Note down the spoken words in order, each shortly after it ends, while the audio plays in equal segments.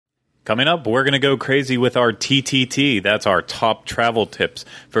Coming up, we're going to go crazy with our TTT. That's our top travel tips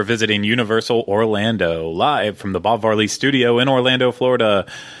for visiting Universal Orlando, live from the Bob Varley Studio in Orlando, Florida.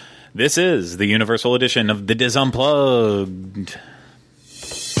 This is the Universal edition of The Diz Unplugged.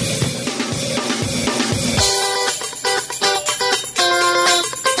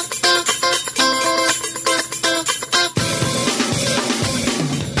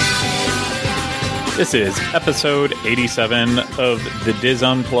 This is episode 87 of the Diz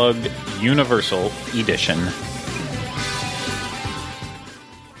Unplugged Universal Edition.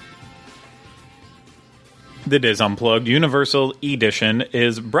 The Diz Unplugged Universal Edition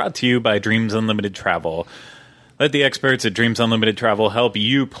is brought to you by Dreams Unlimited Travel. Let the experts at Dreams Unlimited Travel help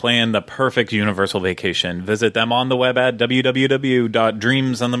you plan the perfect Universal vacation. Visit them on the web at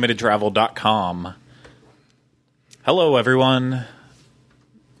www.dreamsunlimitedtravel.com. Hello, everyone.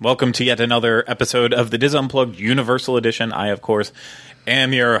 Welcome to yet another episode of the Diz Unplugged Universal Edition. I, of course,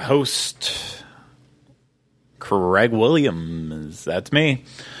 am your host, Craig Williams. That's me.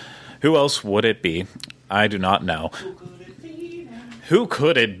 Who else would it be? I do not know. Who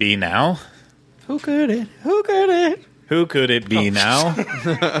could it be now? Who could it? Who could it? Who could it be now?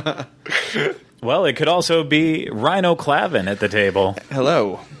 Well, it could also be Rhino Clavin at the table.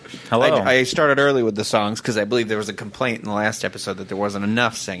 Hello. Hello. I started early with the songs because I believe there was a complaint in the last episode that there wasn't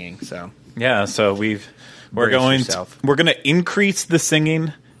enough singing. So yeah, so we're going to increase the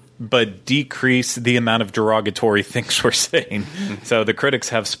singing, but decrease the amount of derogatory things we're saying. So the critics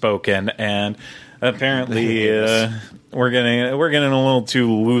have spoken, and apparently we're getting a little too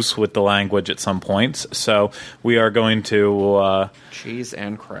loose with the language at some points. So we are going to cheese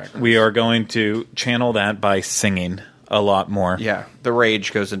and crackers. We are going to channel that by singing a lot more. Yeah, the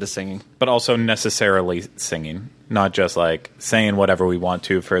rage goes into singing. But also necessarily singing, not just like saying whatever we want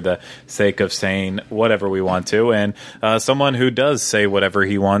to for the sake of saying whatever we want to. And someone who does say whatever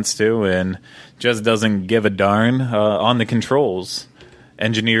he wants to and just doesn't give a darn on the controls.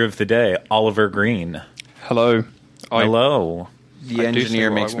 Engineer of the day, Oliver Green. Hello. Hello. The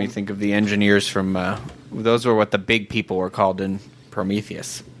engineer makes me think of the engineers from... those were what the big people were called in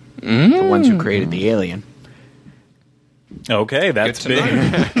Prometheus. The ones who created the alien. Okay, that's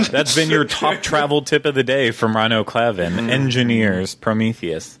been your top travel tip of the day from Rhino Clavin. Engineers,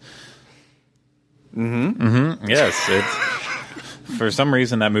 Prometheus. Yes, it's for some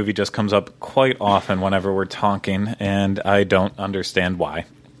reason that movie just comes up quite often whenever we're talking, and I don't understand why.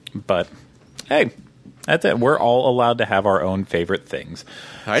 But hey, that's it. We're all allowed to have our own favorite things.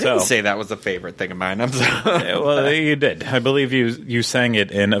 I didn't say that was a favorite thing of mine. I'm sorry. Well, you did. I believe you sang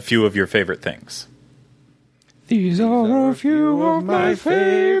it in a few of your favorite things. These are a few of my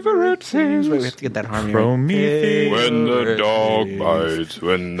favorite things. Wait, we have to get that harmony. Prometheus. When the dog bites,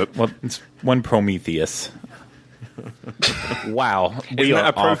 Well, it's one Prometheus. Wow. Isn't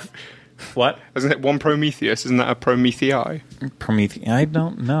that off. What? Isn't it one Prometheus? Isn't that a Promethei? Prometheus. I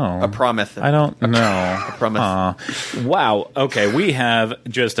don't know. A Promethe. I don't know. A Promethe. Wow. Okay, we have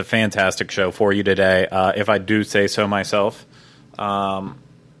just a fantastic show for you today, if I do say so myself.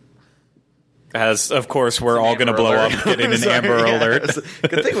 As, of course, we're all going to blow up getting an Amber Alert.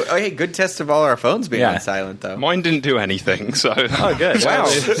 Good thing. Oh, hey, good test of all our phones being on silent, though. Mine didn't do anything, so... Oh, good. Wow.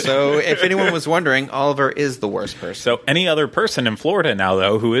 So, if anyone was wondering, Oliver is the worst person. So, any other person in Florida now,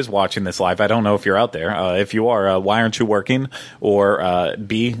 though, who is watching this live, I don't know if you're out there. If you are, why aren't you working? Or,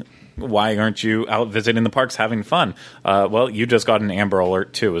 B, why aren't you out visiting the parks having fun? Well, you just got an Amber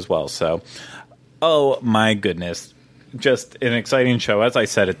Alert, too, as well. So, oh, my goodness. Just an exciting show, as I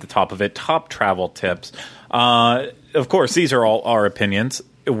said at the top of it. Top travel tips. Of course, these are all our opinions.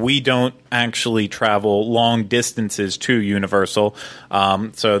 We don't actually travel long distances to Universal,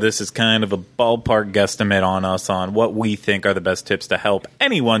 so this is kind of a ballpark guesstimate on us on what we think are the best tips to help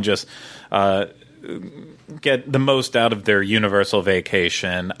anyone just get the most out of their Universal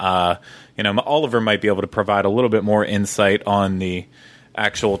vacation. Oliver might be able to provide a little bit more insight on the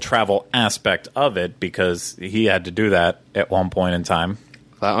actual travel aspect of it, because he had to do that at one point in time.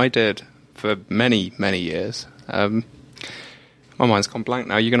 That I did for many, many years. My mind's gone blank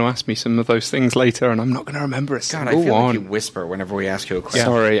now. You're going to ask me some of those things later, and I'm not going to remember a single God, I feel one. like you whisper whenever we ask you a question.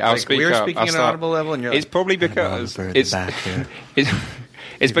 Sorry, I'll speak we're up. speaking at an audible level, and you're it's like... probably because...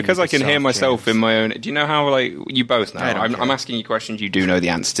 It's because I can soft hear myself jams. in my own... Do you know how, you both know? I'm asking you questions you do know the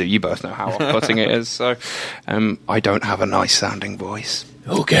answer to. You both know how off-putting it is. So, I don't have a nice-sounding voice.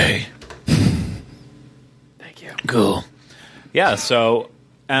 Okay. Thank you. Cool. Yeah, so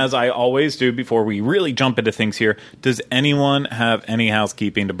as I always do before we really jump into things here, does anyone have any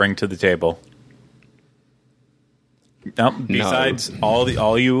housekeeping to bring to the table? Besides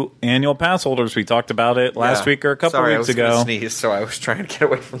all you annual pass holders, we talked about it last week or a couple weeks ago. I was going to sneeze, so I was trying to get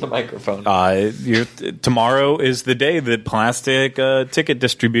away from the microphone. Tomorrow is the day that plastic ticket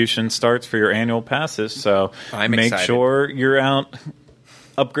distribution starts for your annual passes. So make sure you're out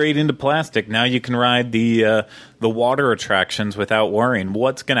upgrading to plastic. Now you can ride the water attractions without worrying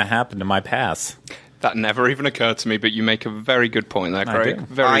what's going to happen to my pass. That never even occurred to me, but you make a very good point there, Craig.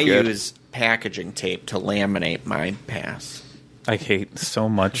 Very good. I use packaging tape to laminate my pass. I hate so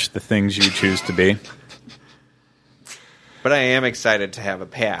much the things you choose to be. But I am excited to have a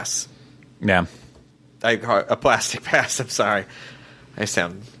pass. Yeah. A plastic pass, I'm sorry. I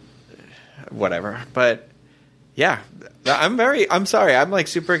sound whatever. But yeah, I'm sorry. I'm like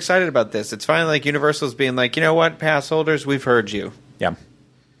super excited about this. It's finally like Universal's being like, you know what, pass holders, we've heard you. Yeah.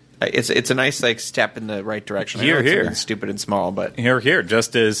 It's a nice like step in the right direction. Here. Stupid and small, but here.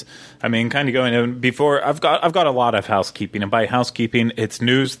 Just as kind of going in before, I've got a lot of housekeeping, and by housekeeping, it's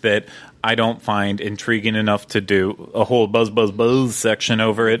news that I don't find intriguing enough to do a whole buzz section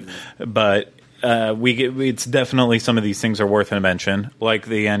over it. But it's definitely some of these things are worth a mention, like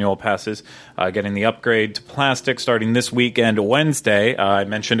the annual passes, getting the upgrade to plastic starting this weekend, Wednesday. I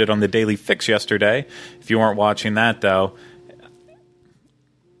mentioned it on the Daily Fix yesterday. If you weren't watching that, though.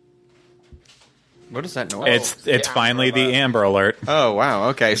 What is that noise? It's finally the Amber Alert. Oh, wow.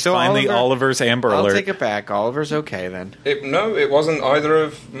 Okay. So finally Oliver's Amber Alert. I'll take it back. Oliver's okay, then. No, it wasn't either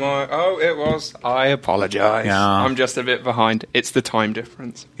of my... Oh, it was. I apologize. Yeah. I'm just a bit behind. It's the time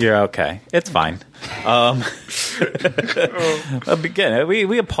difference. You're okay. It's fine. Again,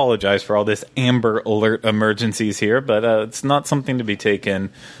 we apologize for all this Amber Alert emergencies here, but it's not something to be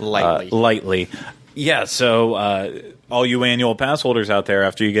taken lightly. Yeah, so all you annual pass holders out there,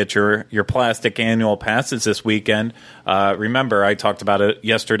 after you get your plastic annual passes this weekend, remember I talked about it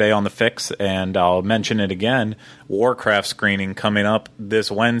yesterday on The Fix, and I'll mention it again, Warcraft screening coming up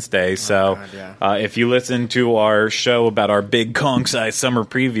this Wednesday. If you listen to our show about our big Kong-size summer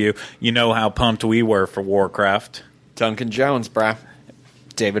preview, you know how pumped we were for Warcraft. Duncan Jones, brah.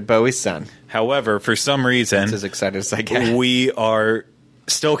 David Bowie's son. However, for some reason... That's as excited as I get. We are...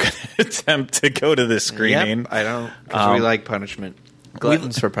 still going to attempt to go to this screening. Yep, I don't, because we like punishment.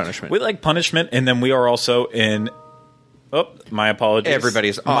 Gluttons for punishment. We like punishment, and then we are also in... Oh, my apologies.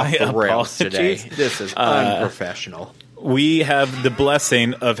 Everybody's off the rails today. This is unprofessional. We have the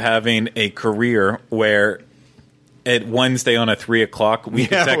blessing of having a career where... at Wednesday on a 3 o'clock, we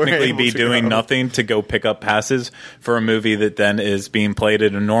could technically be doing nothing to go pick up passes for a movie that then is being played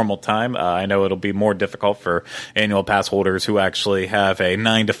at a normal time. I know it'll be more difficult for annual pass holders who actually have a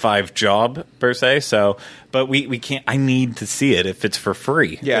 9-to-5 job, per se. But we can't. I need to see it if it's for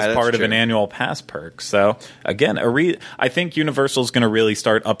free as part of an annual pass perk. So again, I think Universal's going to really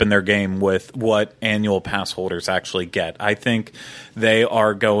start upping their game with what annual pass holders actually get. I think they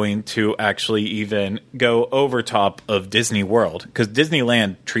are going to actually even go over top of Disney World, because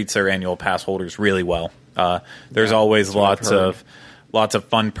Disneyland treats their annual pass holders really well. There's always lots of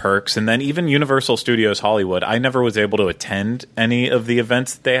fun perks. And then even Universal Studios Hollywood, I never was able to attend any of the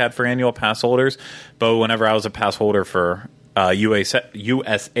events that they had for annual pass holders, but whenever I was a pass holder for USH,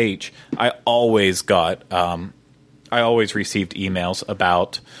 I always received emails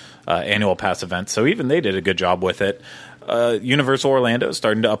about annual pass events. So even they did a good job with it. Universal Orlando is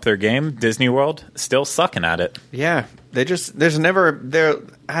starting to up their game. Disney World still sucking at it. Yeah, I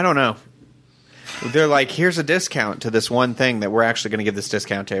don't know. They're like, here's a discount to this one thing that we're actually going to give this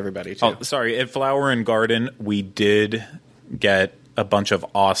discount to everybody, too. Oh, sorry. At Flower and Garden, we did get a bunch of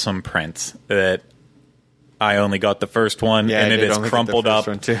awesome prints that I only got the first one, and it is crumpled up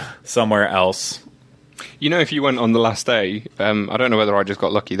somewhere else. You know, if you went on the last day, I don't know whether I just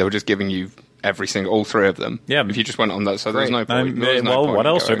got lucky. They were just giving you all three of them. Yeah, if you just went on that, so there's no point. What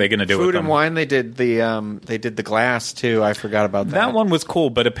else are they going to do with them? Food and wine. They did the glass too. I forgot about that. That one was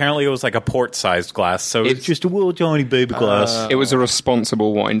cool, but apparently it was like a port-sized glass, so it's just a little tiny baby glass. It was a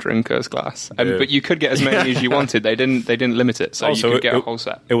responsible wine drinker's glass, but you could get as many as you wanted. They didn't limit it, so you could get a whole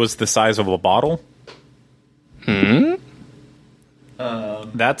set. It was the size of a bottle.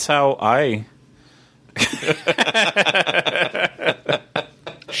 That's how I.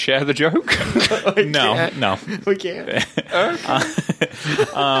 Share the joke? No. We can't.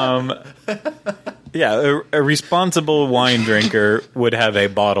 A responsible wine drinker would have a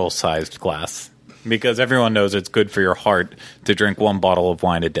bottle-sized glass, because everyone knows it's good for your heart to drink one bottle of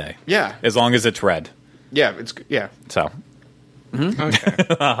wine a day. Yeah. As long as it's red. Yeah, So...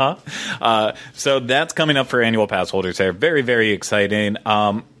 Okay. So that's coming up for annual pass holders there. Very, very exciting.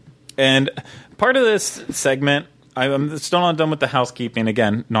 And part of this segment, I'm still not done with the housekeeping.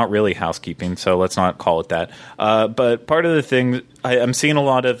 Again, not really housekeeping, so let's not call it that. But part of the thing I'm seeing a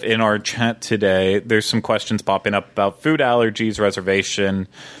lot of in our chat today, there's some questions popping up about food allergies, reservation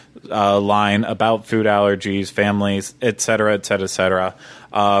line, about food allergies, families, et cetera, et cetera, et cetera.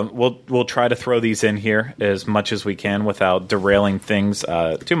 We'll try to throw these in here as much as we can without derailing things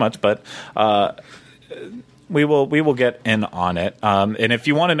too much, but we will get in on it. And if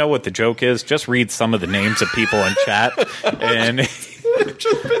you want to know what the joke is, just read some of the names of people in chat, and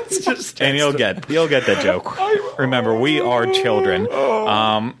and you'll get the joke. Remember, we are children.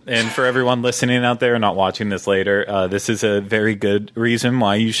 And for everyone listening out there and not watching this later, this is a very good reason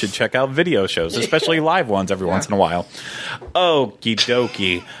why you should check out video shows, especially live ones every once in a while. Okie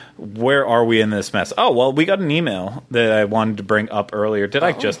dokie. Where are we in this mess? Oh, well, we got an email that I wanted to bring up earlier. Did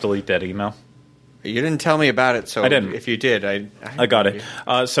I just delete that email? You didn't tell me about it, so I didn't. If you did, I got it.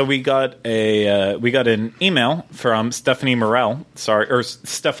 So we got an email from Stephanie Morel. Sorry, or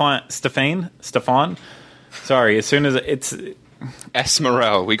Stefan. Sorry, as soon as it's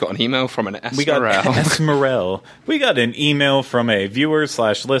Esmerel. We got an email from an Esmerel. We got Esmerel. We got an email from a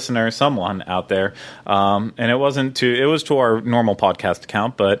viewer/listener, someone out there, and it was to our normal podcast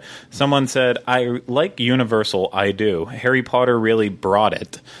account, but someone said, "I like Universal. I do. Harry Potter really brought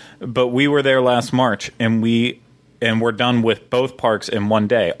it." But we were there last March, and we're done with both parks in one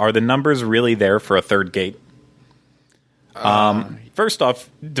day. Are the numbers really there for a third gate? First off,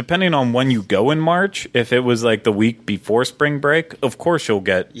 depending on when you go in March, if it was like the week before spring break, of course you'll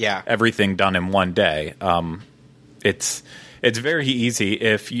get everything done in one day. It's very easy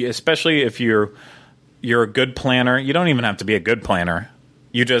especially if you're a good planner. You don't even have to be a good planner.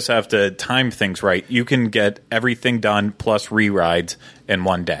 You just have to time things right. You can get everything done plus re-rides in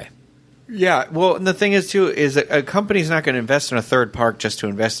one day. Yeah, well, and the thing is, too, is a company's not going to invest in a third park just to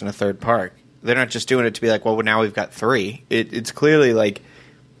invest in a third park. They're not just doing it to be like, well, now we've got three. It's clearly like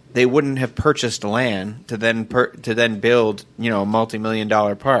they wouldn't have purchased land to then build, a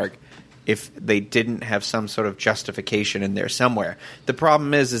multi-million-dollar park if they didn't have some sort of justification in there somewhere. The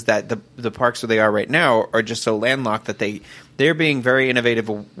problem is that the parks where they are right now are just so landlocked that they're being very innovative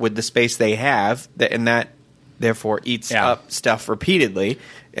with the space they have, and that therefore eats up stuff repeatedly.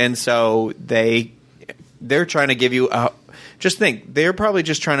 And so they're trying to give you just think, they're probably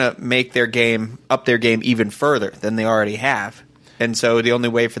just trying to make up their game even further than they already have. And so the only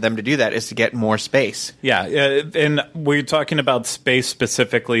way for them to do that is to get more space. Yeah, and we're talking about space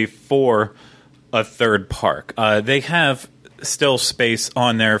specifically for a third park. They have still space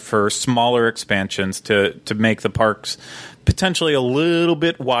on there for smaller expansions to make the parks potentially a little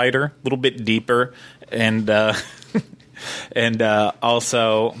bit wider, a little bit deeper, and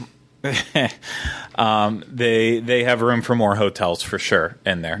also they have room for more hotels for sure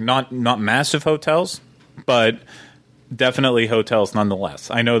in there. Not massive hotels, but definitely hotels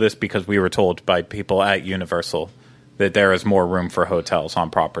nonetheless. I know this because we were told by people at Universal that there is more room for hotels on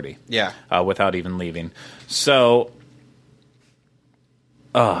property. Yeah. Without even leaving. So,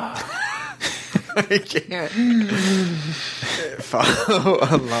 I can't follow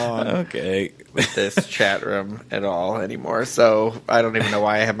along with this chat room at all anymore. So I don't even know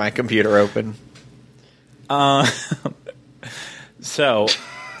why I have my computer open. So...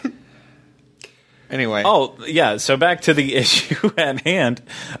 Anyway. Oh, yeah. So back to the issue at hand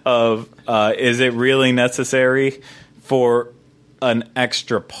of is it really necessary for an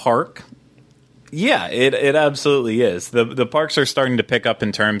extra park? Yeah, it absolutely is. The parks are starting to pick up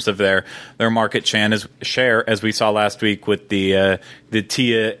in terms of their market share, as we saw last week with the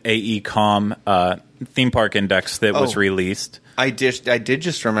TIA AECOM theme park index that was released. I did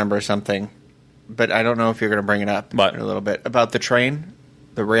just remember something, but I don't know if you're going to bring it up in a little bit about the train.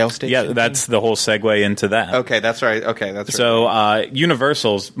 The rail station? Yeah, that's the whole segue into that. Okay, that's right. Okay, that's right. So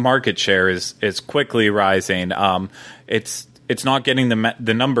Universal's market share is quickly rising. It's not getting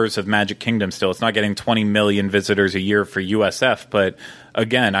the numbers of Magic Kingdom still. It's not getting 20 million visitors a year for USF. But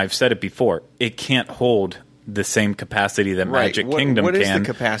again, I've said it before, it can't hold the same capacity that Magic Kingdom can. What is the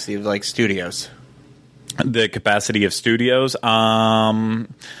capacity of studios? The capacity of studios on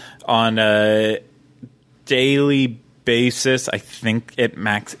a daily basis, I think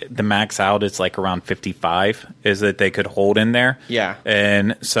the max out is like around 55 is that they could hold in there. Yeah.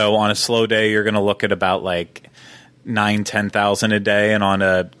 And so on a slow day, you're going to look at about like 9,000-10,000 a day. And on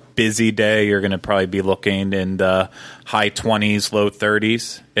a busy day, you're going to probably be looking in the high 20s, low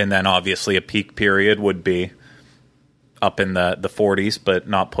 30s. And then obviously a peak period would be up in the 40s, but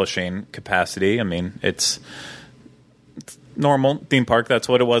not pushing capacity. I mean, it's normal theme park. That's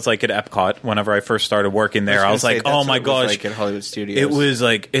what it was like at Epcot. Whenever I first started working there, I was like, "Oh my gosh!" Like at Hollywood Studios, it was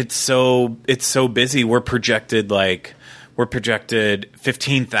like it's so busy. We're projected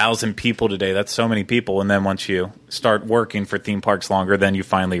 15,000 people today. That's so many people. And then once you start working for theme parks longer, then you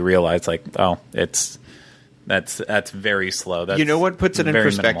finally realize, like, oh, that's very slow. That's you know what puts it in very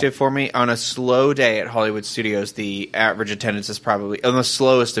perspective minimal. for me? On a slow day at Hollywood Studios, the average attendance is probably, on the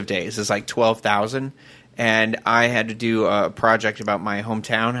slowest of days, is like 12,000. And I had to do a project about my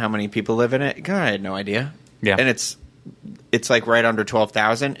hometown, how many people live in it. God, I had no idea. Yeah. And it's like right under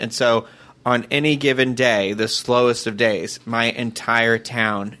 12,000. And so on any given day, the slowest of days, my entire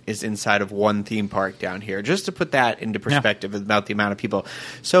town is inside of one theme park down here. Just to put that into perspective about the amount of people.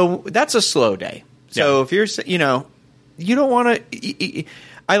 So that's a slow day. So if you're, you don't want to.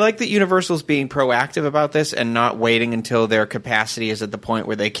 I like that Universal's being proactive about this and not waiting until their capacity is at the point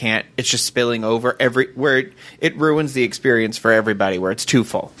where they can't. It's just spilling over where it ruins the experience for everybody where it's too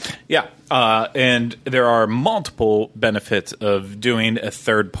full. Yeah. And there are multiple benefits of doing a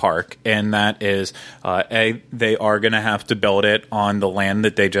third park, and that is, they are going to have to build it on the land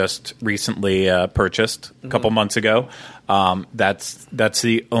that they just recently purchased a couple months ago. That's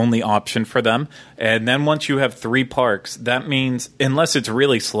the only option for them. And then once you have 3 parks, that means unless it's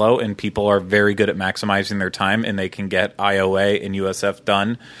really slow and people are very good at maximizing their time and they can get IOA and USF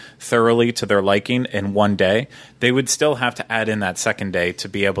done thoroughly to their liking in one day, they would still have to add in that second day to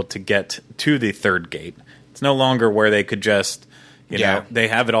be able to get to the third gate. It's no longer where they could just, you know, they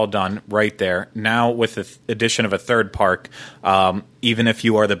have it all done right there. Now with the addition of a third park, even if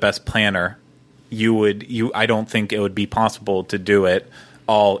you are the best planner, I don't think it would be possible to do it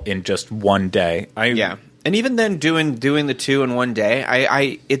all in just one day. And even then, doing the 2 in one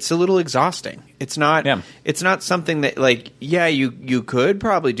day, it's a little exhausting. It's not. Yeah. It's not something that you could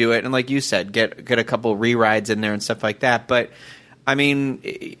probably do it, and like you said, get a couple re-rides in there and stuff like that. But I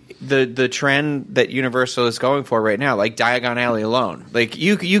mean, the trend that Universal is going for right now, like Diagon Alley alone, like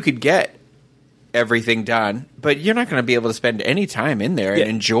you could get everything done, but you're not going to be able to spend any time in there and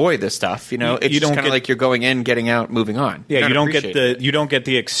enjoy the stuff. It's just kind of like you're going in, getting out, moving on. Yeah, you don't get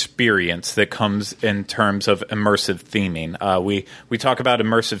the experience that comes in terms of immersive theming. We talk about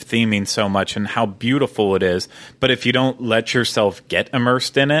immersive theming so much and how beautiful it is, but if you don't let yourself get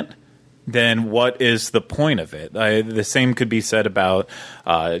immersed in it, then what is the point of it? The same could be said about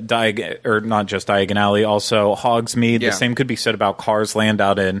not just Diagon Alley, also Hogsmeade. The same could be said about Cars Land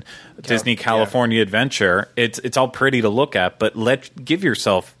out in Disney California Adventure. It's all pretty to look at, but give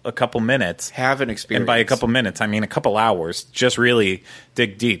yourself a couple minutes. Have an experience. And by a couple minutes, I mean a couple hours. Just really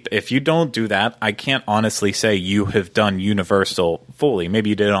dig deep. If you don't do that, I can't honestly say you have done Universal fully. Maybe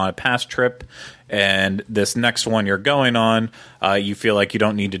you did it on a past trip, and this next one you're going on, you feel like you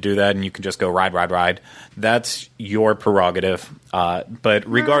don't need to do that and you can just go ride. That's your prerogative. But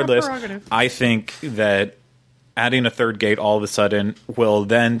regardless, I think that adding a third gate all of a sudden will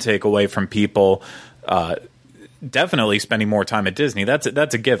then take away from people definitely spending more time at Disney. That's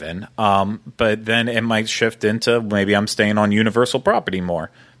a given. But then it might shift into maybe I'm staying on Universal property more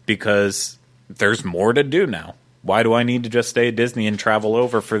because there's more to do now. Why do I need to just stay at Disney and travel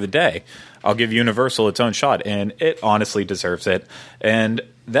over for the day? I'll give Universal its own shot, and it honestly deserves it. And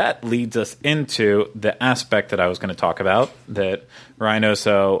that leads us into the aspect that I was going to talk about that Rhino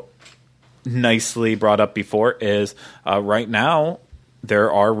so nicely brought up before is right now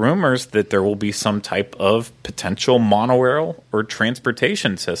there are rumors that there will be some type of potential monorail or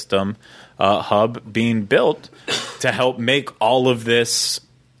transportation system hub being built to help make all of this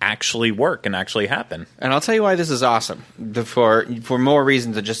actually work and actually happen. And I'll tell you why this is awesome. For more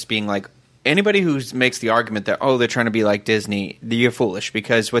reasons than just being like, anybody who makes the argument that, they're trying to be like Disney, you're foolish,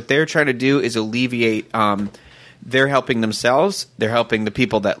 because what they're trying to do is alleviate, they're helping themselves, they're helping the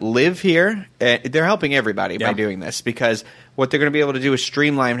people that live here, they're helping everybody by doing this, because what they're going to be able to do is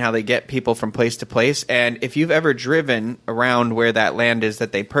streamline how they get people from place to place. And if you've ever driven around where that land is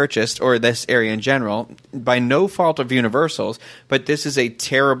that they purchased, or this area in general, by no fault of Universal's, but this is a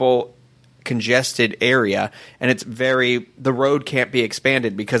terrible congested area, and the road can't be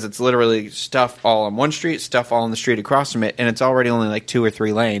expanded because it's literally stuff all on one street, stuff all on the street across from it, and it's already only like 2 or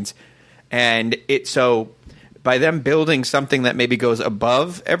 3 lanes. And by them building something that maybe goes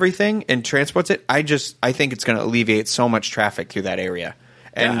above everything and transports it, I think it's going to alleviate so much traffic through that area.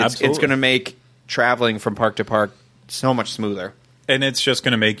 And it's going to make traveling from park to park so much smoother. And it's just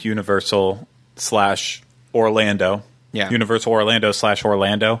going to make Universal / Orlando, Universal Orlando /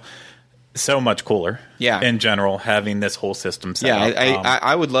 Orlando, so much cooler. In general, having this whole system set up.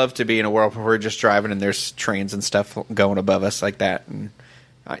 I would love to be in a world where we're just driving and there's trains and stuff going above us like that. And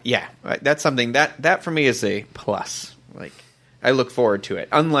that's something that for me is a plus. Like, I look forward to it.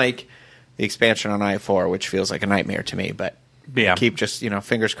 Unlike the expansion on I4, which feels like a nightmare to me, but Yeah. keep just,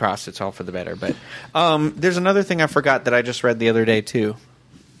 fingers crossed it's all for the better. But there's another thing I forgot that I just read the other day, too.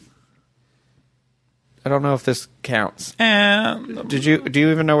 I don't know if this counts. Do you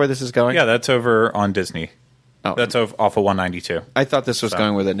even know where this is going? Yeah, that's over on Disney. Oh. That's off of 192. I thought this was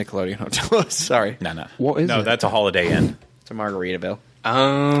going with a Nickelodeon hotel. Sorry. No. What is no, it? that's a Holiday Inn. It's a Margaritaville.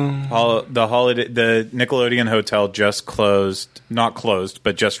 The Nickelodeon Hotel just closed, not closed,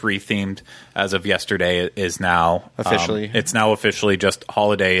 but just rethemed as of yesterday. It is now Officially. it's now officially just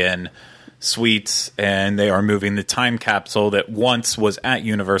Holiday Inn Suites, and they are moving the time capsule that once was at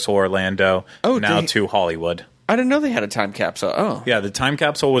Universal Orlando now to Hollywood. I didn't know they had a time capsule. Oh. Yeah, the time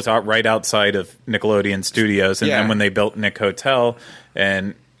capsule was out right outside of Nickelodeon Studios, and then when they built Nick Hotel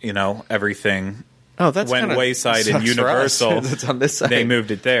and everything. Oh, that's went kinda Wayside and sucks for us. Universal. It's on this side. They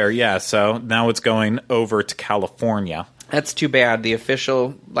moved it there, yeah. So now it's going over to California. That's too bad. The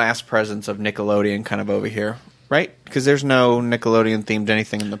official last presence of Nickelodeon kind of over here, right? Because there's no Nickelodeon themed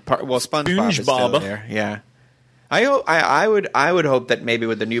anything in the park. Well, SpongeBob is still SpongeBob. there. Yeah. I would hope that maybe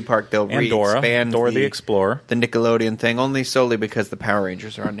with the new park they'll And expand Dora the Explorer. the Nickelodeon thing, only solely because the Power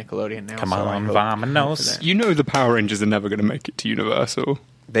Rangers are on Nickelodeon now. Come so I on, hope vamonos. for that. You know the Power Rangers are never going to make it to Universal.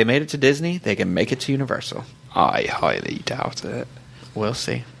 They made it to Disney. They can make it to Universal. I highly doubt it. We'll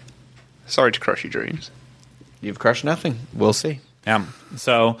see. Sorry to crush your dreams. You've crushed nothing. We'll see. Yeah.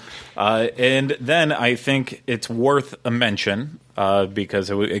 So, and then I think it's worth a mention because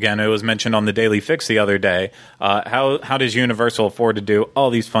it was mentioned on the Daily Fix the other day. How does Universal afford to do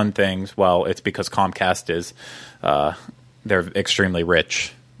all these fun things? Well, it's because Comcast is they're extremely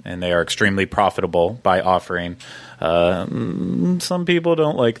rich and they are extremely profitable by offering. Some people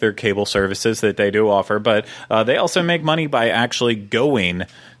don't like their cable services that they do offer, but they also make money by actually going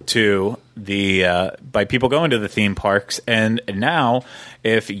to by people going to the theme parks. And now,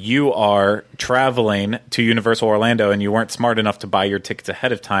 if you are traveling to Universal Orlando and you weren't smart enough to buy your tickets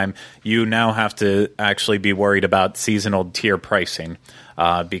ahead of time, you now have to actually be worried about seasonal tier pricing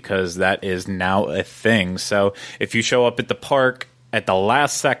because that is now a thing. So if you show up at the park at the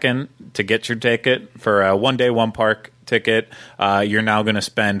last second to get your ticket for a one-day, one-park ticket, you're now going to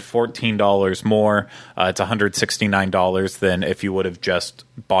spend $14 more. It's $169 than if you would have just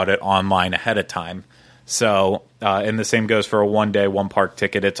bought it online ahead of time. So, and the same goes for a one-day, one-park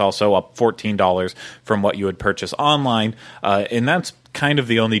ticket. It's also up $14 from what you would purchase online. And that's kind of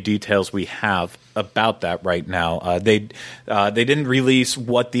the only details we have about that right now. They didn't release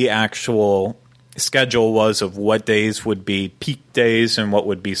what the actual schedule was of what days would be peak days and what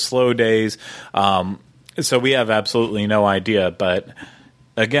would be slow days. So we have absolutely no idea. But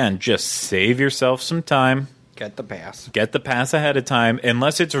again, just save yourself some time. Get the pass. Get the pass ahead of time.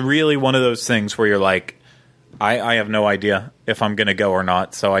 Unless it's really one of those things where you're like, I have no idea if I'm going to go or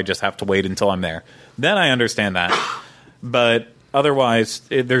not, so I just have to wait until I'm there. Then I understand that. But otherwise,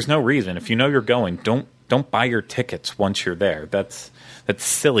 there's no reason. If you know you're going, don't buy your tickets once you're there. That's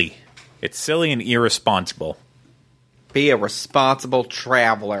silly. It's silly and irresponsible. Be a responsible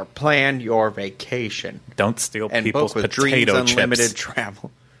traveler. Plan your vacation. Don't steal And people's book with Dreams potato Unlimited chips.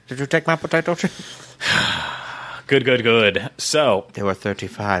 Travel. Did you take my potato chip? Good. So There were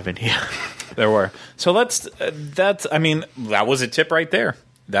 35 in here. there were. So that was a tip right there.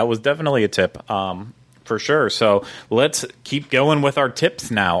 That was definitely a tip. For sure. So let's keep going with our tips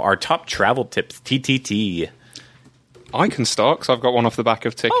now. Our top travel tips. TTT. I can start because I've got one off the back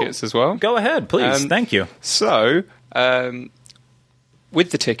of tickets as well. Go ahead, please. Thank you. So,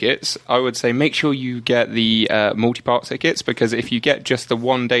 with the tickets, I would say make sure you get the multi-part tickets, because if you get just the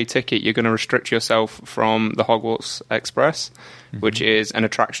one-day ticket, you're going to restrict yourself from the Hogwarts Express, which is an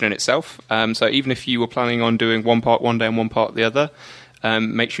attraction in itself. So even if you were planning on doing one part one day and one part the other,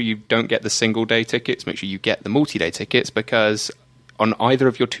 make sure you don't get the single-day tickets. Make sure you get the multi-day tickets, because on either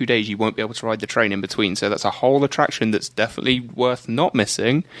of your 2 days, you won't be able to ride the train in between. So that's a whole attraction that's definitely worth not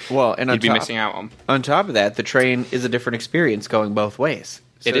missing. Well, and you'd be missing out on. On top of that, the train is a different experience going both ways.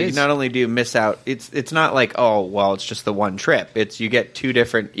 So It is. Not only do you miss out, it's not like, oh, well, it's just the one trip. It's you get two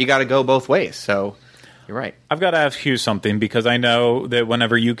different. You got to go both ways. So you're right. I've got to ask you something, because I know that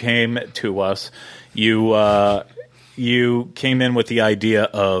whenever you came to us, you came in with the idea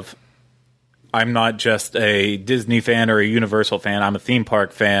of, I'm not just a Disney fan or a Universal fan. I'm a theme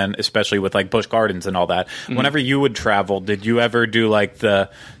park fan, especially with like Busch Gardens and all that. Mm-hmm. Whenever you would travel, did you ever do like the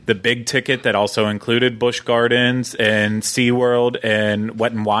big ticket that also included Busch Gardens and SeaWorld and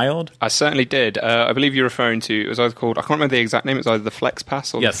Wet n Wild? I certainly did. I believe you're referring to, it was either called, I can't remember the exact name, it was either the Flex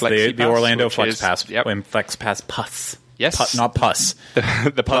Pass or Yes, the Flexi Pass. the Orlando Flex is, Pass yep. and Flex Pass Plus. Yes. Not pus.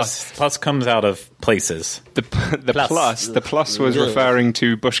 The plus. Pus comes out of places. The plus was referring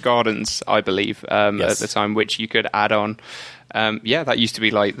to Busch Gardens, I believe, at the time, which you could add on. That used to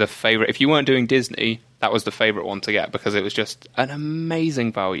be like the favorite. If you weren't doing Disney, that was the favorite one to get because it was just an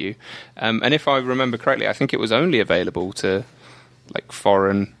amazing value. And if I remember correctly, I think it was only available to like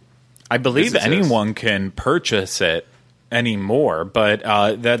foreign. I believe visitors. anyone can purchase it anymore, but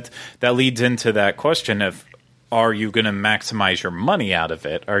that leads into that question of, are you going to maximize your money out of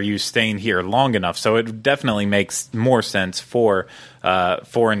it? Are you staying here long enough? So it definitely makes more sense for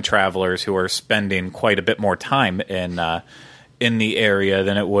foreign travelers who are spending quite a bit more time in the area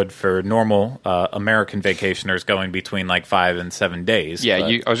than it would for normal American vacationers going between like 5 and 7 days. Yeah,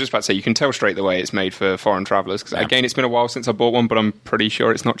 I was just about to say, you can tell straight away it's made for foreign travelers. Because again, it's been a while since I bought one, but I'm pretty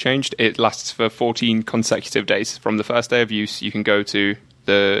sure it's not changed. It lasts for 14 consecutive days. From the first day of use, you can go to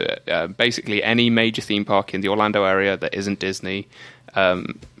basically any major theme park in the Orlando area that isn't Disney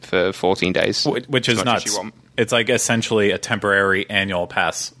for 14 days. Which is nuts. It's like essentially a temporary annual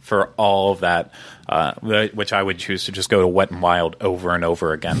pass for all of that, which I would choose to just go to Wet n Wild over and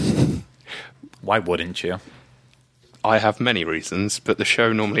over again. Why wouldn't you? I have many reasons, but the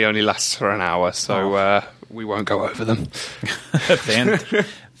show normally only lasts for an hour, so we won't go over them.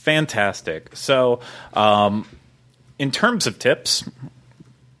 Fantastic. So, in terms of tips,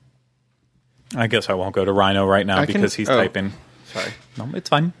 I guess I won't go to Rhino right now because he's typing. Sorry. No, it's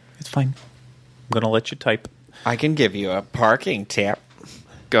fine. It's fine. I'm going to let you type. I can give you a parking tip.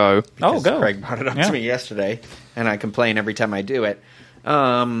 Go. Because go. Craig brought it up to me yesterday, and I complain every time I do it.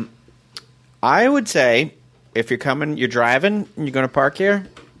 I would say, if you're driving, and you're going to park here,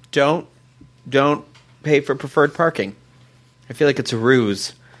 don't pay for preferred parking. I feel like it's a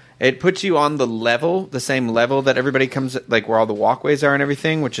ruse. It puts you on the same level that everybody comes, like where all the walkways are and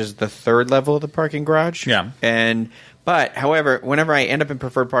everything, which is the third level of the parking garage. Yeah. But, however, whenever I end up in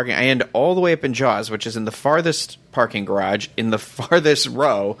preferred parking, I end all the way up in Jaws, which is in the farthest parking garage, in the farthest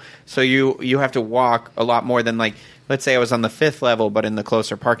row. So you have to walk a lot more than, like, let's say I was on the 5th level, but in the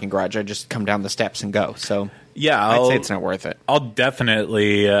closer parking garage, I just come down the steps and go. So yeah, I'd say it's not worth it. I'll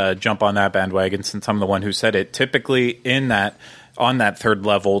definitely jump on that bandwagon since I'm the one who said it. Typically, on that third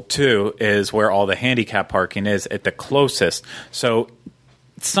level, too, is where all the handicap parking is at the closest. So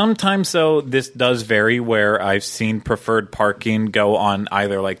sometimes, though, this does vary where I've seen preferred parking go on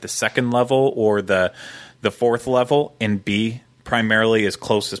either like the second level or the 4th level and be primarily as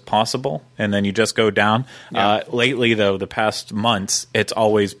close as possible, and then you just go down. Yeah. Lately, though, the past months, it's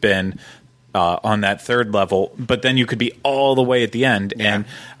always been on that 3rd level, but then you could be all the way at the end, and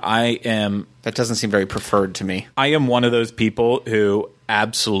That doesn't seem very preferred to me. I am one of those people who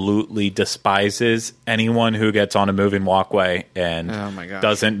absolutely despises anyone who gets on a moving walkway and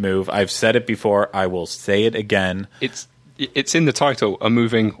doesn't move. I've said it before. I will say it again. It's in the title, a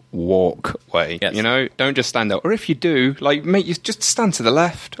moving walkway. Yes. You know, don't just stand there. Or if you do, like, you just stand to the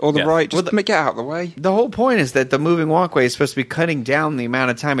left or the right. Just get out of the way. The whole point is that the moving walkway is supposed to be cutting down the amount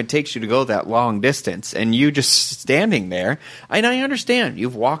of time it takes you to go that long distance, and you just standing there. And I understand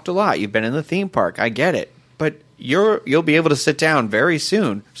you've walked a lot. You've been in the theme park. I get it, but you'll be able to sit down very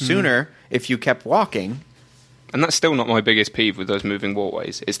sooner if you kept walking. And that's still not my biggest peeve with those moving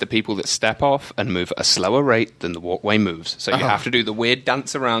walkways. It's the people that step off and move at a slower rate than the walkway moves. So you have to do the weird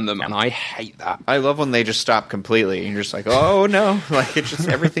dance around them, and I hate that. I love when they just stop completely, and you're just like, oh, no. Like, it's just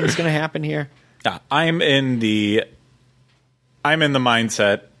everything's going to happen here. Yeah, I'm in the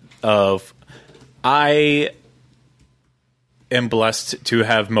mindset of I am blessed to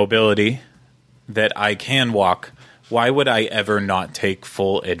have mobility that I can walk. Why would I ever not take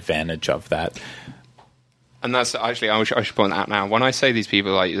full advantage of that? And that's actually, I should point that out now. When I say these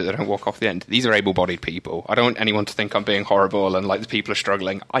people like they don't walk off the end, these are able-bodied people. I don't want anyone to think I'm being horrible and like the people are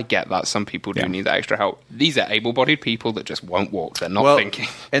struggling. I get that. Some people do need that extra help. These are able-bodied people that just won't walk. They're not thinking.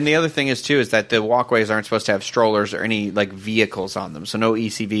 And the other thing is, too, is that the walkways aren't supposed to have strollers or any like vehicles on them. So no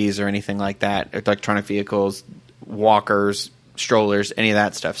ECVs or anything like that. Electronic vehicles, walkers, strollers, any of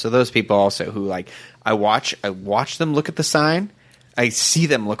that stuff. So those people also who like, I watch them look at the sign. I see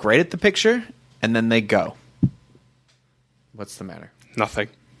them look right at the picture, and then they go. What's the matter? Nothing.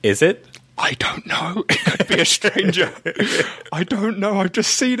 Is it? I don't know. It could be a stranger. I don't know. I've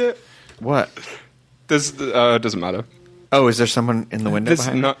just seen it. What? Doesn't matter. Oh, is there someone in the window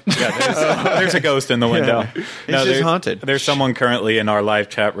behind? There's a ghost in the window. Yeah. It's just haunted. There's someone currently in our live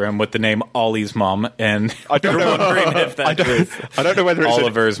chat room with the name Ollie's mom, and I don't know. Wondering if that I don't know whether it's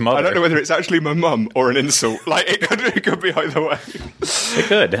Oliver's mother. I don't know whether it's actually my mum or an insult. Like it could be either way. It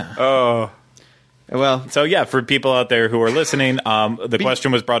could. Oh. Well, so yeah, for people out there who are listening, the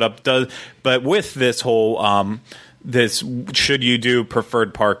question was brought up. But with this whole this should you do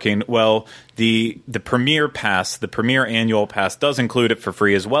preferred parking? Well, the Premier Pass, the Premier Annual Pass, does include it for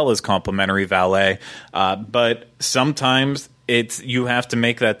free as well as complimentary valet. But sometimes you have to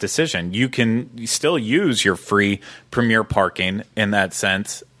make that decision. You can still use your free Premier parking in that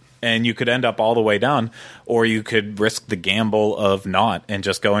sense, and you could end up all the way down, or you could risk the gamble of not and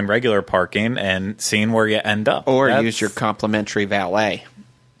just go in regular parking and seeing where you end up. Or use your complimentary valet.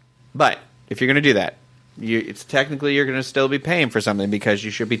 But if you're going to do that, it's technically you're going to still be paying for something because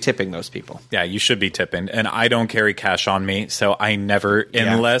you should be tipping those people. Yeah, you should be tipping. And I don't carry cash on me, so I never,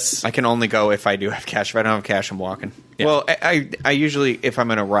 unless... I can only go if I do have cash. If I don't have cash, I'm walking. Yeah. Well, I usually, if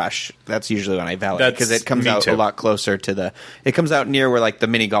I'm in a rush, that's usually when I valet. Because it comes out a lot closer to the... It comes out near where, like, the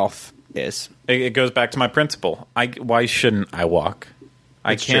mini golf is. It goes back to my principle. Why shouldn't I walk?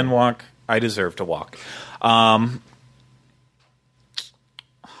 I can walk. I deserve to walk.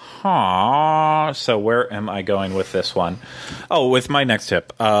 So where am I going with this one? Oh, with my next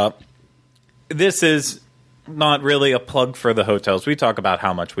tip. This is not really a plug for the hotels. We talk about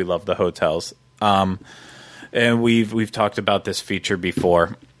how much we love the hotels. And we've talked about this feature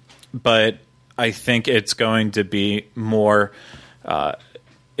before. But I think it's going to be more...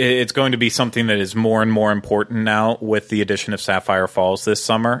 it's going to be something that is more and more important now with the addition of Sapphire Falls this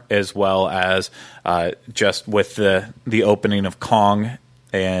summer, as well as just with the opening of Kong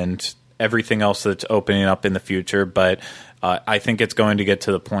and everything else that's opening up in the future. But I think it's going to get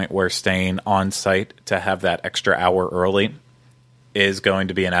to the point where staying on site to have that extra hour early is going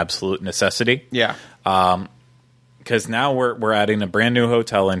to be an absolute necessity. Yeah. Because now we're adding a brand new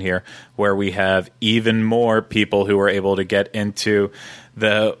hotel in here where we have even more people who are able to get into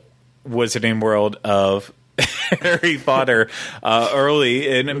the Wizarding World of Harry Potter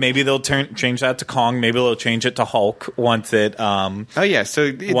early, and maybe they'll change that to Kong. Maybe they'll change it to Hulk once it. So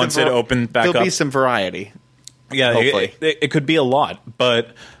once it opens back up, there'll be some variety. Yeah, hopefully it could be a lot,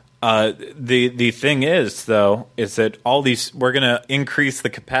 but the thing is, though, is that we're going to increase the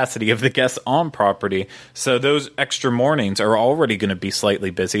capacity of the guests on property, so those extra mornings are already going to be slightly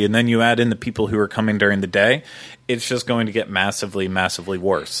busy, and then you add in the people who are coming during the day. It's just going to get massively, massively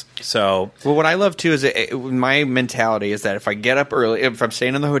worse. So, well, what I love too is my mentality is that if I get up early, if I'm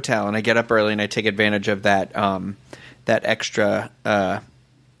staying in the hotel and I get up early and I take advantage of that that extra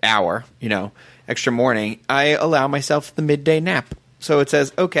hour, extra morning, I allow myself the midday nap. So it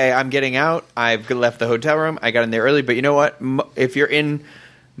says, okay, I'm getting out. I've left the hotel room. I got in there early, but you know what? If you're in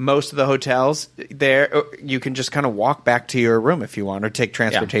most of the hotels there, you can just kind of walk back to your room if you want, or take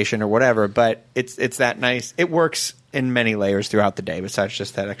transportation or whatever. But it's that nice. It works in many layers throughout the day besides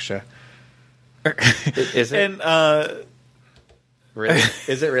just that extra. Is it? And really?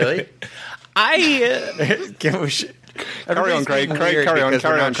 Is it really? Carry on, Craig. Carry on.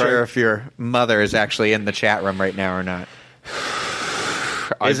 We're not sure if your mother is actually in the chat room right now or not.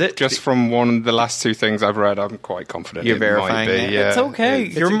 Is it? Just from one of the last two things I've read, I'm quite confident. You're it verifying might be, it? yeah. It's okay.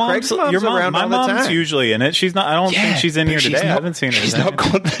 Your mom's around. My mom's usually in it. She's not. I don't think she's in here today. I haven't seen her. She's not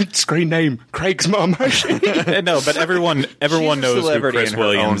got the screen name. Craig's mom. No, but everyone knows who Chris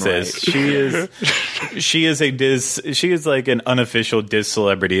Williams is. She is like an unofficial Diz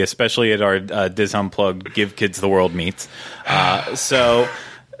celebrity, especially at our Diz Unplugged Give Kids the World meets. So.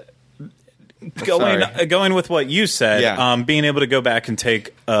 Going with what you said, being able to go back and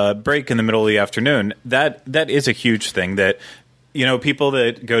take a break in the middle of the afternoon, that is a huge thing that, people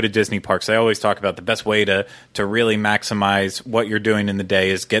that go to Disney parks, they always talk about the best way to really maximize what you're doing in the day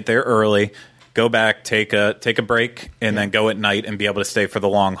is get there early, go back, take a break, and then go at night and be able to stay for the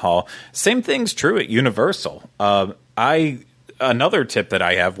long haul. Same thing's true at Universal. Another tip that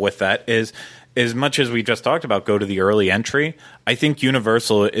I have with that is, as much as we just talked about, go to the early entry, I think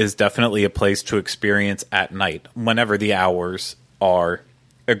Universal is definitely a place to experience at night whenever the hours are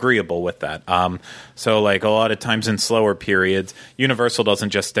agreeable with that. So like a lot of times in slower periods, Universal doesn't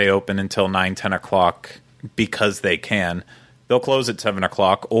just stay open until 9, 10 o'clock because they can. They'll close at 7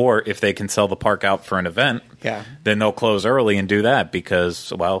 o'clock, or if they can sell the park out for an event, then they'll close early and do that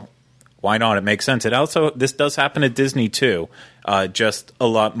because, well, why not? It makes sense. This does happen at Disney too, just a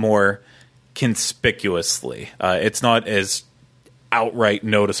lot more conspicuously. It's not as outright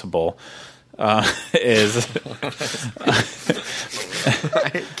noticeable as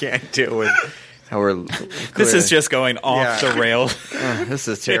I can't deal with how we're this is just going off the rails. This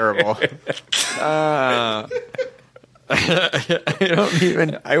is terrible. I don't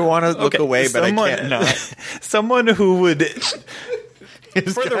even I want to look away, but I can't not. Someone who would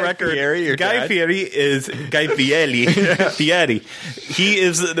for the record, Guy Fieri is Guy Fieri. He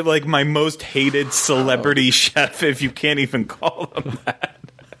is like my most hated celebrity chef, if you can't even call him that.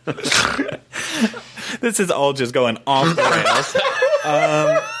 This is all just going off the rails.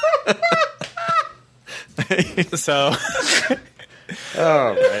 So,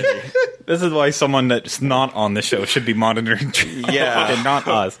 this is why someone that's not on the show should be monitoring traffic and not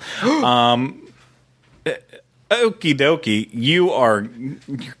us. Okie dokie, you're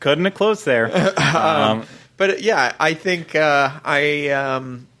cutting it close there. But yeah, I think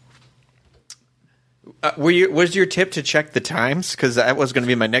was your tip to check the times? Because that was going to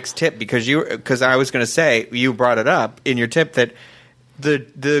be my next tip. Because I was going to say, you brought it up in your tip that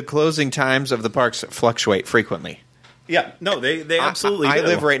the closing times of the parks fluctuate frequently. Yeah, no, they absolutely do. I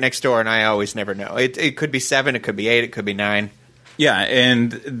live right next door, and I always never know. It could be 7, it could be 8, it could be 9. Yeah,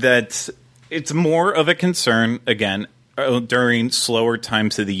 and it's more of a concern, again, during slower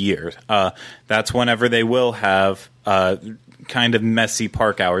times of the year. That's whenever they will have kind of messy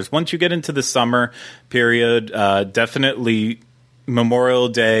park hours. Once you get into the summer period, definitely Memorial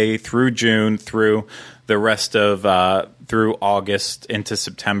Day through June, through the rest of through August into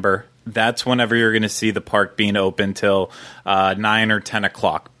September, that's whenever you're going to see the park being open till 9 or 10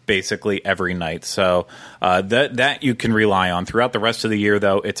 o'clock, basically every night. So that you can rely on. Throughout the rest of the year,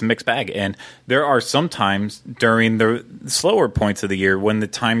 though, it's a mixed bag. And there are some times during the slower points of the year when the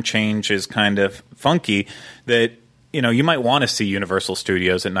time change is kind of funky that, you might want to see Universal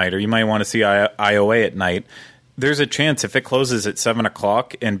Studios at night, or you might want to see IOA at night. There's a chance if it closes at 7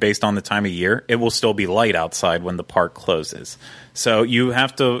 o'clock, and based on the time of year, it will still be light outside when the park closes. So you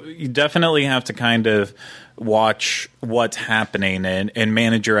definitely have to kind of watch what's happening and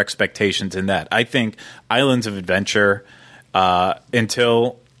manage your expectations in that. I think Islands of Adventure,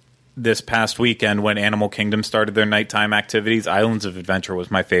 until this past weekend when Animal Kingdom started their nighttime activities, Islands of Adventure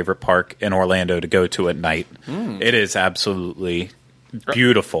was my favorite park in Orlando to go to at night. It is absolutely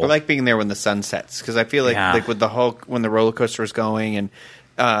beautiful. I like being there when the sun sets, because I feel like with the Hulk, when the roller coaster is going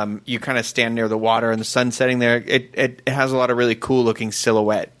and you kind of stand near the water and the sun setting there, it has a lot of really cool looking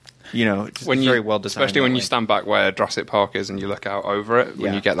silhouette. It's very well designed. Especially when you stand back where Jurassic Park is and you look out over it,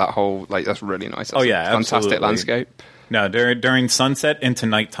 when you get that whole, that's really nice. That's fantastic absolutely. Landscape. No, during sunset into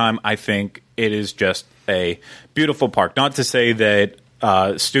nighttime, I think it is just a beautiful park. Not to say that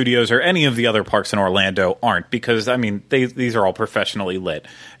studios or any of the other parks in Orlando aren't, because these are all professionally lit.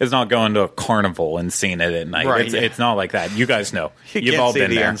 It's not going to a carnival and seeing it at night. Right, it's not like that. You guys know. You've can't all see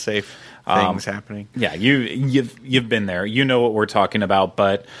been the there. Unsafe things happening. Yeah, you've been there. You know what we're talking about.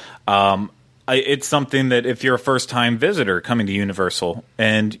 But it's something that if you're a first time visitor coming to Universal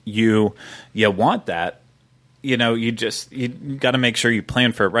and you want that, you got to make sure you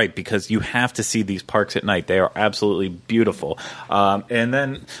plan for it right, because you have to see these parks at night. They are absolutely beautiful. And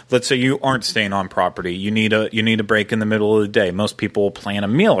then let's say you aren't staying on property. You need a break in the middle of the day. Most people will plan a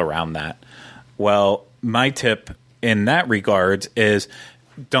meal around that. Well, my tip in that regard is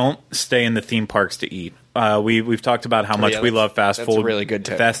don't stay in the theme parks to eat. We've talked about how much we love fast food. That's a really good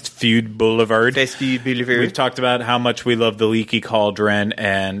tip. Fast Food Boulevard. Fast Food Boulevard. We've talked about how much we love the Leaky Cauldron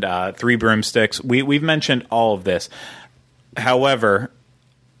and Three Broomsticks. We've mentioned all of this. However,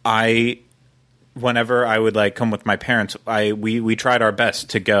 whenever I would come with my parents, we tried our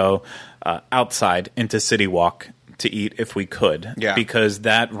best to go outside into City Walk to eat if we could, because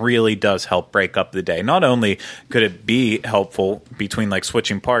that really does help break up the day. Not only could it be helpful between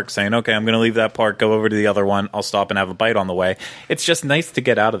switching parks, saying, okay, I'm going to leave that park, go over to the other one, I'll stop and have a bite on the way. It's just nice to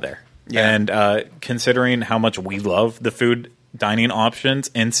get out of there. Yeah. And considering how much we love the food dining options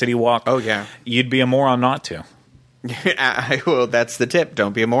in City Walk, you'd be a moron not to. Well, that's the tip.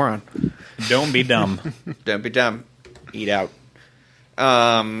 Don't be a moron. Don't be dumb. Don't be dumb. Eat out.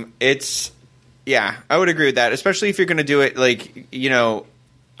 Yeah, I would agree with that, especially if you're going to do it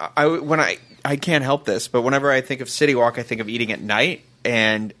I can't help this, but whenever I think of City Walk, I think of eating at night,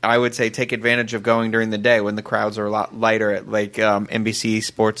 and I would say take advantage of going during the day when the crowds are a lot lighter at NBC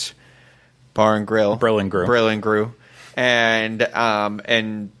Sports Bar and Grill. Brill and Brew. And or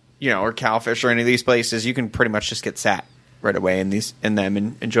Cowfish or any of these places, you can pretty much just get sat right away in them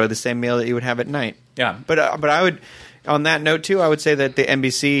and enjoy the same meal that you would have at night. Yeah. But I would... On that note, too, I would say that the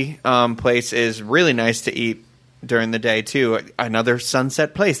NBC place is really nice to eat during the day, too. Another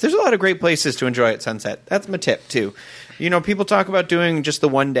sunset place. There's a lot of great places to enjoy at sunset. That's my tip, too. People talk about doing just the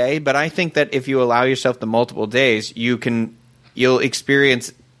one day, but I think that if you allow yourself the multiple days, you'll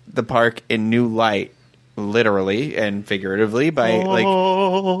experience the park in new light, literally and figuratively, by,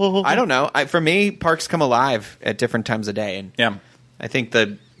 I don't know. For me, parks come alive at different times of day, and I think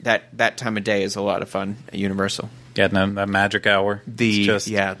that time of day is a lot of fun at Universal. Yeah, that magic hour. The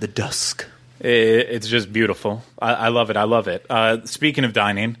dusk. It's just beautiful. I love it. I love it. Speaking of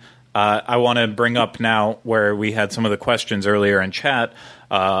dining, I want to bring up now where we had some of the questions earlier in chat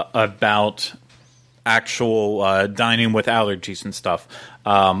about actual dining with allergies and stuff.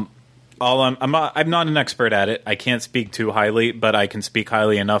 I'm not an expert at it. I can't speak too highly, but I can speak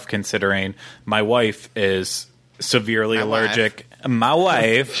highly enough considering my wife is severely allergic. My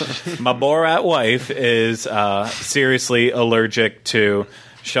wife, my Borat wife, is seriously allergic to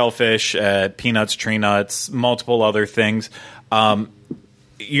shellfish, peanuts, tree nuts, multiple other things.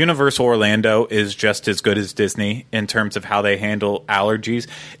 Universal Orlando is just as good as Disney in terms of how they handle allergies,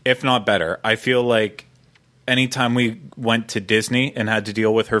 if not better. I feel like anytime we went to Disney and had to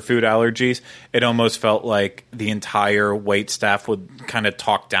deal with her food allergies, it almost felt like the entire wait staff would kind of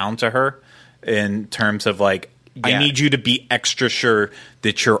talk down to her in terms of like, I need you to be extra sure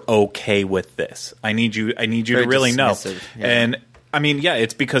that you're okay with this. I need you Very to really know. Yeah. And I mean, yeah,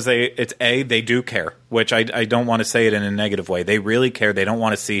 it's because they do care, which I don't want to say it in a negative way. They really care. They don't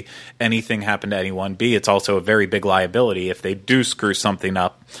want to see anything happen to anyone. B, it's also a very big liability if they do screw something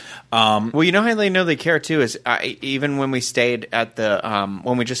up. Well, you know how they know they care too is even when we stayed at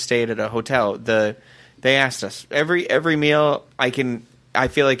when we just stayed at a hotel, they asked us every meal. I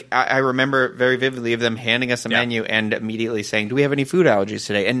feel like I remember very vividly of them handing us a menu and immediately saying, "Do we have any food allergies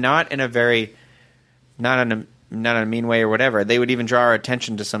today?" And not in a mean way or whatever. They would even draw our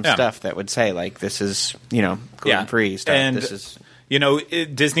attention to some stuff that would say like, "This is gluten free stuff." And this is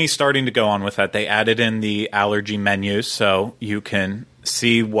Disney's starting to go on with that. They added in the allergy menus so you can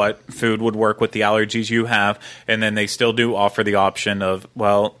see what food would work with the allergies you have, and then they still do offer the option of,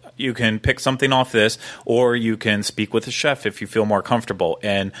 well, you can pick something off this, or you can speak with a chef if you feel more comfortable.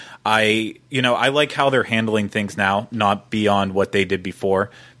 And I like how they're handling things now, not beyond what they did before.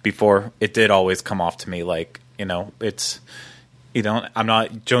 Before, it did always come off to me like, it's,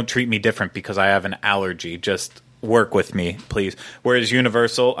 don't treat me different because I have an allergy. Just work with me, please. Whereas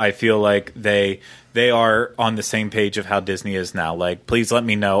Universal, I feel like they are on the same page of how Disney is now. Like, please let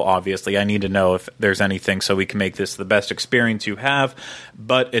me know, obviously. I need to know if there's anything so we can make this the best experience you have.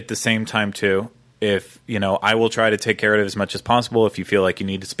 But at the same time, too, if, I will try to take care of it as much as possible. If you feel like you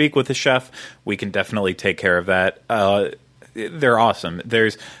need to speak with a chef, we can definitely take care of that. They're awesome.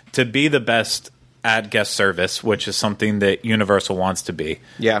 There's to be the best at guest service, which is something that Universal wants to be.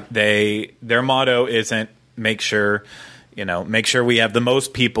 Yeah. Their motto isn't make sure we have the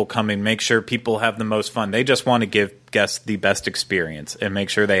most people coming, make sure people have the most fun. They just want to give guests the best experience and make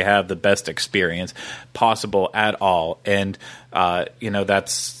sure they have the best experience possible at all. And,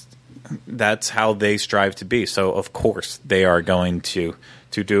 that's how they strive to be. So, of course, they are going to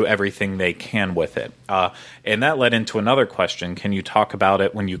do everything they can with it. And that led into another question. Can you talk about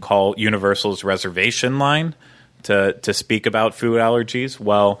it when you call Universal's reservation line to speak about food allergies?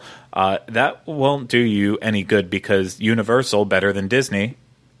 Well, that won't do you any good because Universal, better than Disney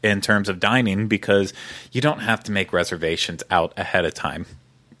in terms of dining, because you don't have to make reservations out ahead of time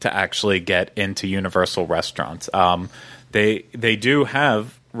to actually get into Universal restaurants. They do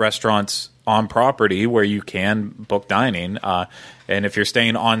have restaurants on property where you can book dining. And if you're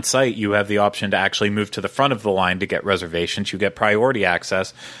staying on site, you have the option to actually move to the front of the line to get reservations. You get priority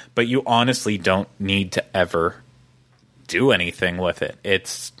access, but you honestly don't need to ever do anything with it.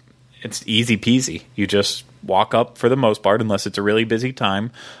 It's easy peasy. You just walk up for the most part, unless it's a really busy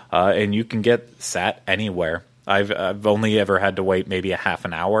time, and you can get sat anywhere. I've only ever had to wait maybe a half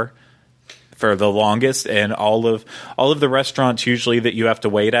an hour for the longest, and all of the restaurants usually that you have to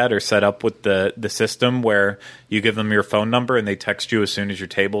wait at are set up with the system where you give them your phone number and they text you as soon as your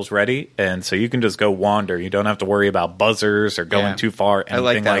table's ready, and so you can just go wander. You don't have to worry about buzzers or going too far,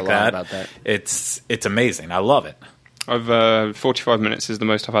 anything like that. About that. It's amazing. I love it. I've 45 minutes is the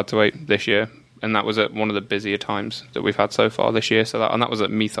most I've had to wait this year, and that was at one of the busier times that we've had so far this year. So that was at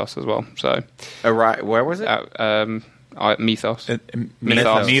Mythos as well. So, right, where was it? Mythos.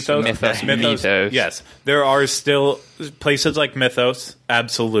 Mythos. Yes, there are still places like Mythos.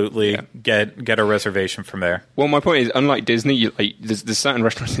 Absolutely, get a reservation from there. Well, my point is, unlike Disney, there's certain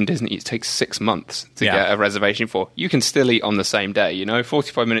restaurants in Disney it takes 6 months to get a reservation for. You can still eat on the same day.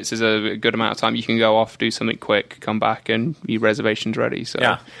 45 minutes is a good amount of time. You can go off, do something quick, come back, and your reservation's ready. So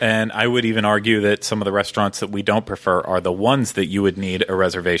yeah, and I would even argue that some of the restaurants that we don't prefer are the ones that you would need a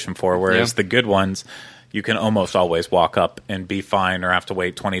reservation for, whereas the good ones, you can almost always walk up and be fine or have to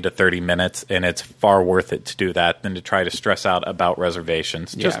wait 20 to 30 minutes, and it's far worth it to do that than to try to stress out about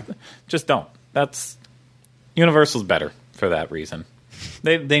reservations. Just don't. That's Universal's better for that reason.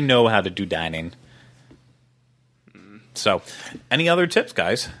 They know how to do dining. So, any other tips,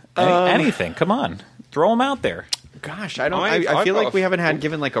 guys? Anything? Come on. Throw them out there. Gosh, I feel like we haven't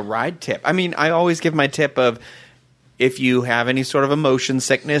given like a ride tip. I mean, I always give my tip of if you have any sort of a motion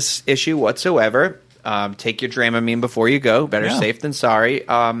sickness issue whatsoever, take your Dramamine before you go. Better safe than sorry.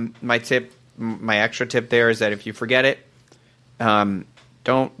 My tip my extra tip there is that if you forget it,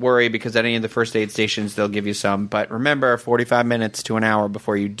 don't worry, because at any of the first aid stations, they'll give you some. But remember, 45 minutes to an hour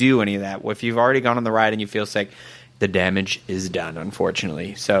before you do any of that. If you've already gone on the ride and you feel sick, the damage is done,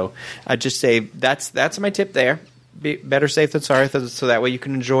 unfortunately. So I'd just say that's my tip there. Be better safe than sorry, so that way you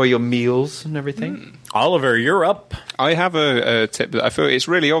can enjoy your meals and everything. Oliver, you're up. I have a tip that I feel it's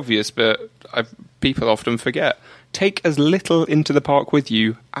really obvious, but people often forget. Take as little into the park with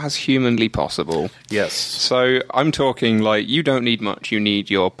you as humanly possible. Yes. So I'm talking like you don't need much. You need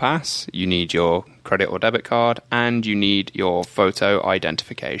your pass, you need your credit or debit card, and you need your photo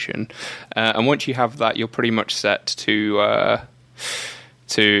identification. And once you have that, you're pretty much set to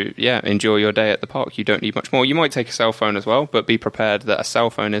enjoy your day at the park. You don't need much more. You might take a cell phone as well, but be prepared that a cell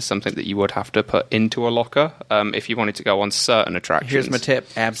phone is something that you would have to put into a locker if you wanted to go on certain attractions. Here's my tip: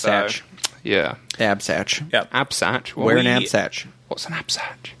 Absatch. Yeah. Absatch. Yep. Absatch? Wear an Absatch. What's an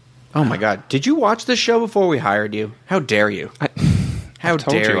Absatch? Oh my God! Did you watch this show before we hired you? How dare you? How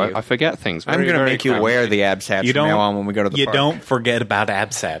told dare you? I forget things. I'm going to make you wear the Absatch You from now don't- on when we go to the You park. don't forget about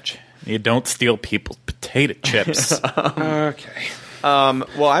Absatch. You don't steal people's potato chips. Okay.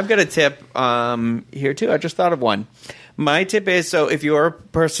 Well, I've got a tip here too. I just thought of one. My tip is, so if you're a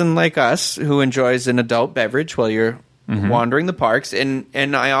person like us who enjoys an adult beverage while you're wandering the parks, and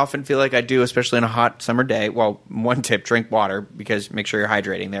I often feel like I do, especially on a hot summer day. Well, one tip: drink water, because make sure you're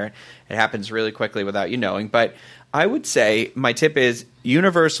hydrating there. It happens really quickly without you knowing. But I would say my tip is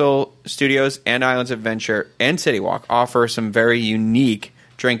Universal Studios and Islands of Adventure and City Walk offer some very unique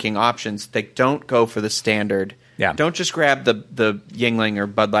drinking options. They don't go for the standard. Yeah. Don't just grab the Yingling or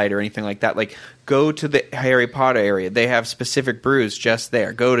Bud Light or anything like that. Like, go to the Harry Potter area. They have specific brews just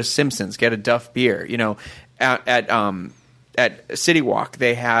there. Go to Simpsons. Get a Duff beer. You know, at City Walk,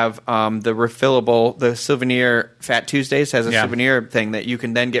 they have the refillable, the souvenir. Fat Tuesdays has a souvenir thing that you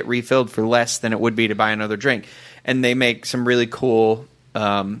can then get refilled for less than it would be to buy another drink. And they make some really cool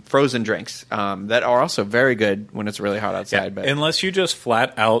frozen drinks that are also very good when it's really hot outside. Yeah, But unless you just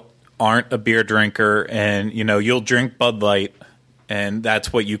flat out aren't a beer drinker and, you know, you'll drink Bud Light and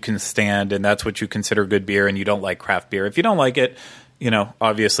that's what you can stand and that's what you consider good beer and you don't like craft beer. If you don't like it, you know,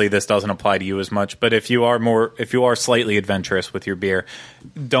 obviously this doesn't apply to you as much. But if you are slightly adventurous with your beer,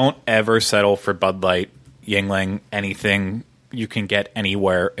 don't ever settle for Bud Light, Yingling, anything you can get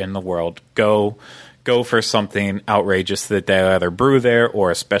anywhere in the world. Go for something outrageous that they either brew there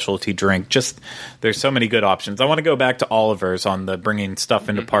or a specialty drink. Just, there's so many good options. I want to go back to Oliver's on the bringing stuff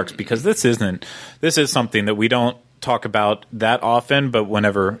into parks, because this is something that we don't talk about that often, but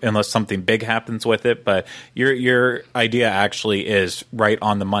unless something big happens with it. But your idea actually is right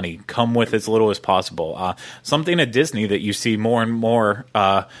on the money. Come with as little as possible. Something at Disney that you see more and more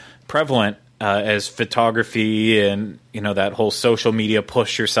prevalent as photography and, you know, that whole social media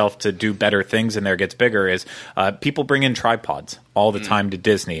push yourself to do better things in there gets bigger is people bring in tripods all the time to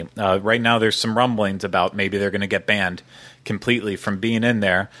Disney. Right now there's some rumblings about maybe they're going to get banned completely from being in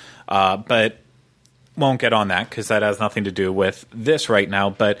there. But won't get on that because that has nothing to do with this right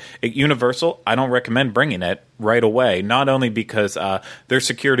now. But at Universal, I don't recommend bringing it right away, not only because their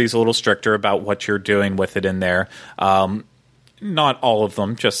security is a little stricter about what you're doing with it in there. Not all of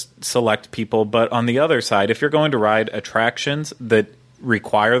them, just select people. But on the other side, if you're going to ride attractions that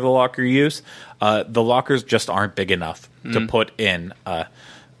require the locker use, the lockers just aren't big enough to put in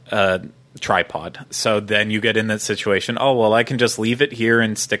a tripod. So then you get in that situation, oh, well, I can just leave it here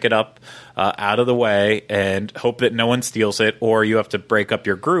and stick it up out of the way and hope that no one steals it, or you have to break up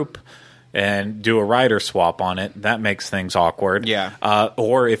your group and do a rider swap on it. That makes things awkward. Yeah.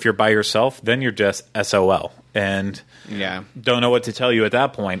 Or if you're by yourself, then you're just SOL. And don't know what to tell you at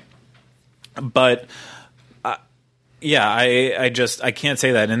that point. But I can't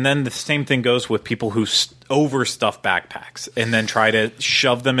say that. And then the same thing goes with people who overstuff backpacks and then try to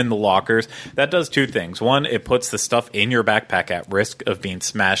shove them in the lockers. That does two things. One, it puts the stuff in your backpack at risk of being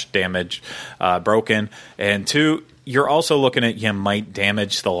smashed, damaged, broken. And two, you're also looking at you might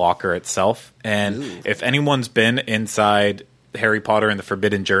damage the locker itself. And if anyone's been inside Harry Potter and the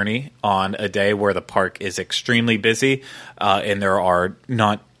Forbidden Journey on a day where the park is extremely busy and there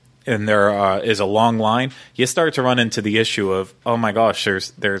is a long line, you start to run into the issue of, oh my gosh,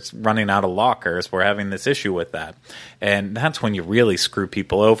 there's running out of lockers. We're having this issue with that. And that's when you really screw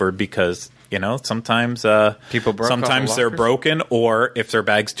people over because, you know, sometimes they're broken, or if their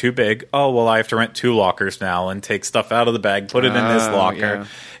bag's too big, oh, well, I have to rent 2 lockers now and take stuff out of the bag, put it in this locker. Yeah.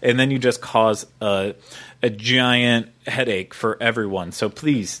 And then you just cause a giant headache for everyone. So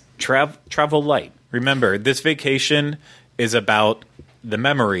please, travel light. Remember, this vacation is about the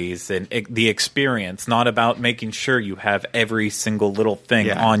memories and the experience, not about making sure you have every single little thing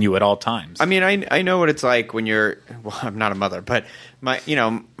on you at all times. I mean, I know what it's like when you're. Well, I'm not a mother, but my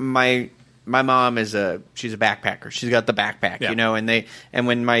mom she's a backpacker. She's got the backpack, and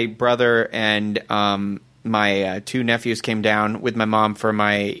when my brother and my two nephews came down with my mom for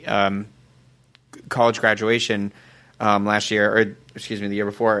my college graduation last year, or excuse me, the year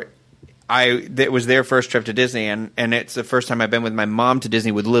before. It was their first trip to Disney, and it's the first time I've been with my mom to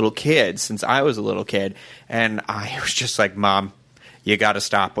Disney with little kids since I was a little kid. And I was just like, Mom, you got to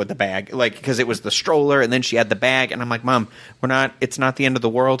stop with the bag. Like, because it was the stroller, and then she had the bag. And I'm like, Mom, it's not the end of the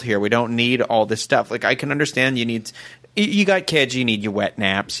world here. We don't need all this stuff. Like, I can understand you got kids, you need your wet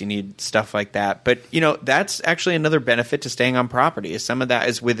naps, you need stuff like that. But, that's actually another benefit to staying on property, is some of that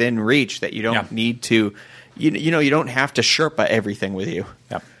is within reach that you don't need to, you don't have to Sherpa everything with you.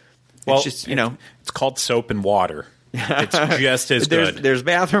 Yeah. Well, Well, it's just, it's called soap and water. It's just as good. There's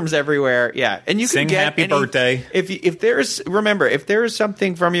bathrooms everywhere, and you Sing can get happy birthday. If there's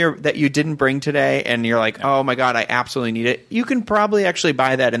something from that you didn't bring today, and you're like, oh my god, I absolutely need it. You can probably actually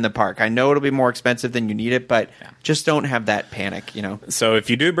buy that in the park. I know it'll be more expensive than you need it, but just don't have that panic. So if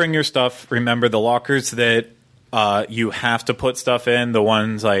you do bring your stuff, remember the lockers that you have to put stuff in, the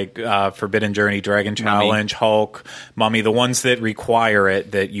ones like Forbidden Journey, Dragon Challenge, Hulk, Mummy, the ones that require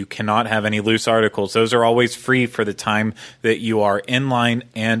it, that you cannot have any loose articles. Those are always free for the time that you are in line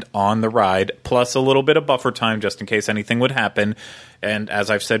and on the ride, plus a little bit of buffer time just in case anything would happen. And as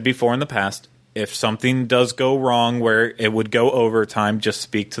I've said before in the past, if something does go wrong where it would go overtime, just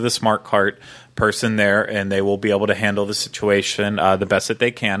speak to the smart cart person there, and they will be able to handle the situation the best that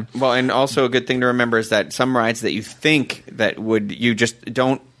they can. Well, and also a good thing to remember is that some rides that you think that you just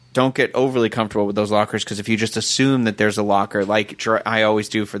don't get overly comfortable with those lockers, because if you just assume that there's a locker, like I always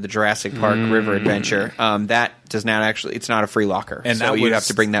do for the Jurassic Park River Adventure, that does not actually, it's not a free locker, and so you have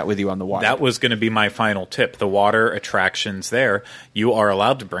to bring that with you on the water. That was going to be my final tip. The water attractions there, you are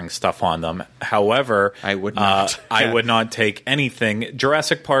allowed to bring stuff on them. However, I would not. I would not take anything.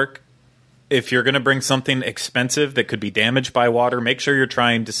 Jurassic Park, if you're going to bring something expensive that could be damaged by water, make sure you're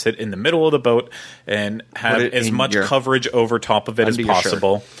trying to sit in the middle of the boat and have as much coverage over top of it as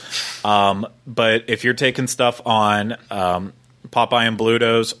possible. But if you're taking stuff on Popeye and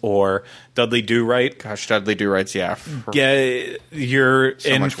Bluto's or Dudley Do-Right, gosh, Dudley Do-Right's, you're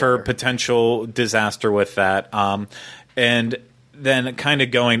in for potential disaster with that. And then kind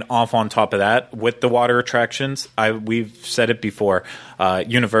of going off on top of that with the water attractions, we've said it before,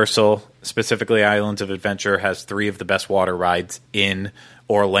 Universal, specifically Islands of Adventure, has 3 of the best water rides in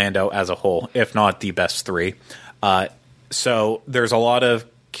Orlando as a whole, if not the best 3. So there's a lot of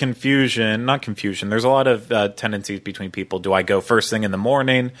there's a lot of tendencies between people. Do I go first thing in the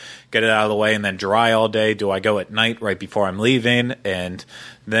morning, get it out of the way, and then dry all day? Do I go at night right before I'm leaving and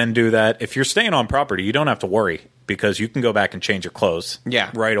then do that? If you're staying on property, you don't have to worry, because you can go back and change your clothes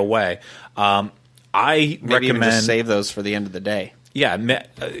right away. I recommend even just save those for the end of the day. Yeah,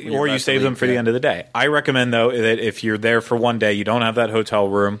 or you save them for the end of the day. I recommend, though, that if you're there for one day, you don't have that hotel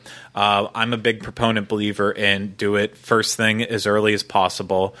room. I'm a big believer in do it first thing as early as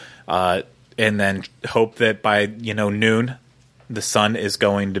possible, and then hope that by noon, the sun is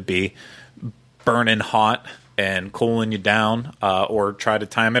going to be burning hot and cooling you down, or try to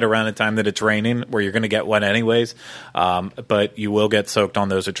time it around the time that it's raining, where you're going to get wet anyways. But you will get soaked on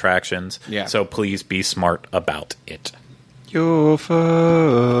those attractions. Yeah. So please be smart about it. Your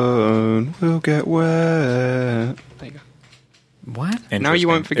phone will get wet. There you go. What? Now you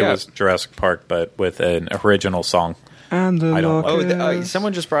won't forget. It was Jurassic Park, but with an original song. And the I don't lockers.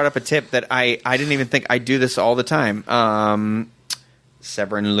 Someone just brought up a tip that I didn't even think. I do this all the time.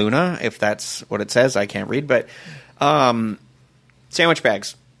 Severin Luna, if that's what it says. I can't read, but sandwich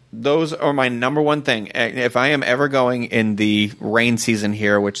bags. Those are my number one thing. If I am ever going in the rain season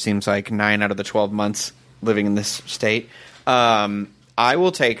here, which seems like 9 out of the 12 months living in this state, I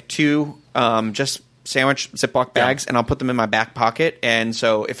will take 2 just sandwich Ziploc bags, and I'll put them in my back pocket. And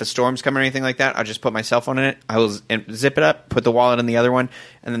so if a storm's coming or anything like that, I'll just put my cell phone in it. I will zip it up, put the wallet in the other one,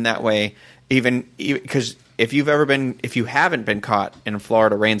 and then that way, even because if you haven't been caught in a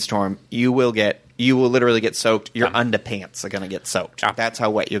Florida rainstorm, you will literally get soaked. Your underpants are going to get soaked. Yeah. That's how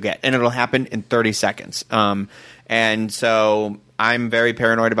wet you'll get, and it'll happen in 30 seconds. And so I'm very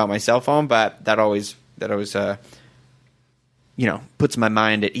paranoid about my cell phone, but that always puts my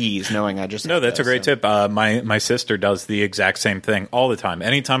mind at ease knowing I just... No, that's a great tip. My sister does the exact same thing all the time.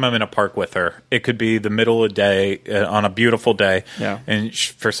 Anytime I'm in a park with her, it could be the middle of the day on a beautiful day, and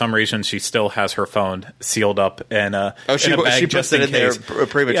for some reason she still has her phone sealed up in a bag she just puts it in in there case.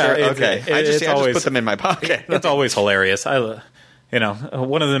 premature. Yeah, okay, I just put them in my pocket. It's always hilarious.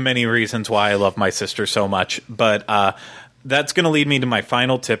 one of the many reasons why I love my sister so much. But that's going to lead me to my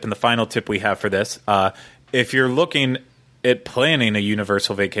final tip, and the final tip we have for this. If you're looking at planning a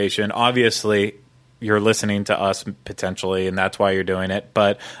Universal vacation, obviously you're listening to us potentially, and that's why you're doing it.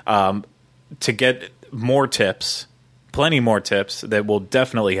 But to get more tips, plenty more tips that will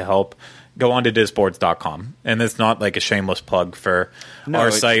definitely help, go on to disboards.com. And it's not like a shameless plug for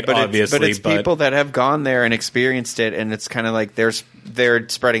our site, obviously. But it's people that have gone there and experienced it, and it's kind of like they're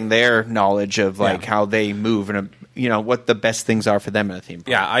spreading their knowledge of how they move and what the best things are for them in a theme park.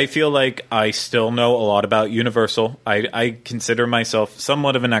 Yeah, I feel like I still know a lot about Universal. I consider myself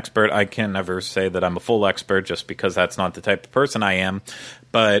somewhat of an expert. I can never say that I'm a full expert just because that's not the type of person I am.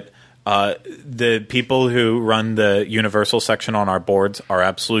 But the people who run the Universal section on our boards are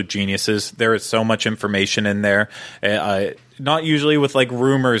absolute geniuses. There is so much information in there, not usually with like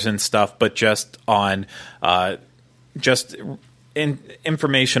rumors and stuff, but just on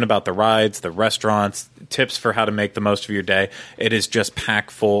information about the rides, the restaurants, tips for how to make the most of your day. It is just packed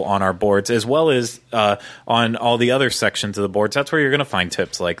full on our boards, as well as on all the other sections of the boards. That's where you're going to find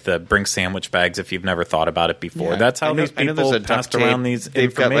tips like the bring sandwich bags if you've never thought about it before. That's how these people passed around these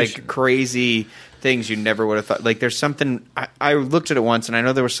They've got information. like crazy things you never would have thought. Like there's something, I looked at it once, and I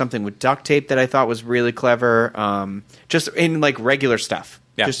know there was something with duct tape that I thought was really clever, just in like regular stuff.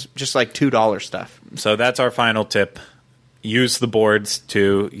 Yeah. Just like $2 stuff. So that's our final tip. Use the boards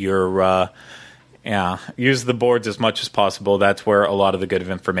to your use the boards as much as possible. That's where a lot of the good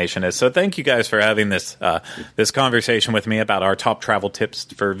information is. So thank you guys for having this this conversation with me about our top travel tips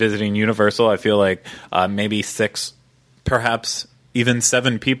for visiting Universal. I feel like maybe 6, perhaps even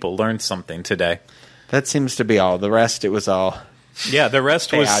 7 people learned something today. That seems to be all. The rest, it was all Yeah, the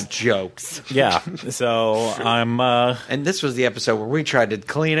rest was bad jokes. Yeah, so I'm and this was the episode where we tried to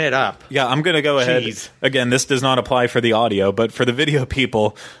clean it up. Yeah, I'm going to go ahead. Again, this does not apply for the audio, but for the video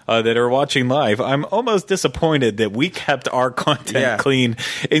people that are watching live, I'm almost disappointed that we kept our content clean,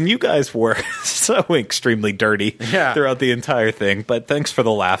 and you guys were so extremely dirty throughout the entire thing. But thanks for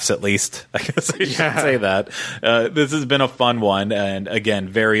the laughs, at least. I guess I should say that. This has been a fun one, and again,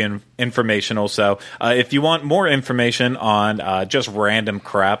 very informational. So if you want more information on just random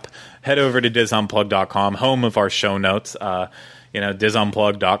crap, head over to disunplug.com, home of our show notes.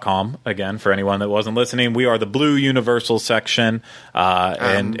 Disunplug.com, again, for anyone that wasn't listening. We are the Blue Universal section.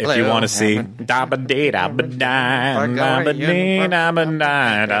 And if you want to see...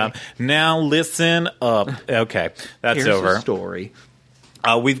 Now listen up. Okay, that's Here's over. The story.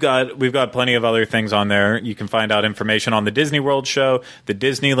 We've got plenty of other things on there. You can find out information on the Disney World show, the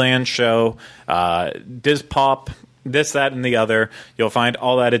Disneyland show, Dispop, this, that, and the other. You'll find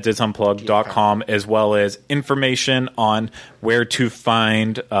all that at disunplug.com, as well as information on where to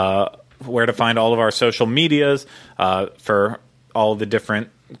find all of our social medias for all the different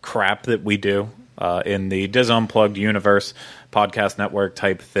crap that we do in the Dis Unplugged universe, podcast network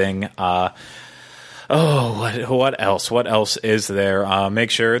type thing. What else? What else is there?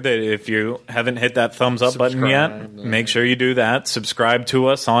 Make sure that if you haven't hit that thumbs up button yet, make sure you do that. Subscribe to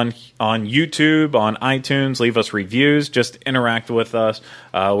us on YouTube, on iTunes. Leave us reviews. Just interact with us.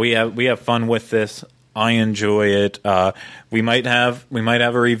 We have fun with this. I enjoy it. We might have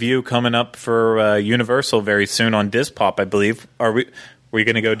a review coming up for Universal very soon on Dispop, I believe. Are we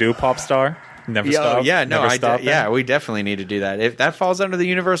going to go do Popstar? Never stop. Yeah, no, stop we definitely need to do that. If that falls under the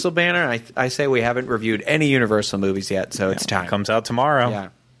Universal banner, I say we haven't reviewed any Universal movies yet, so it's time. It comes out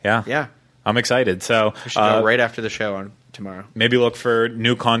tomorrow. Yeah. I'm excited. So we should go right after the show on tomorrow. Maybe look for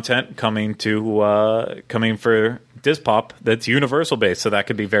new content coming for Dispop that's Universal based, so that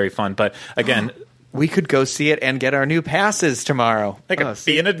could be very fun. But again, we could go see it and get our new passes tomorrow. It could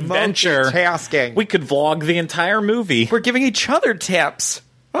be an adventure. Multitasking. We could vlog the entire movie. We're giving each other tips.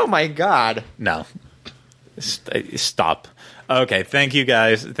 Oh, my God. No. Stop. Okay, thank you,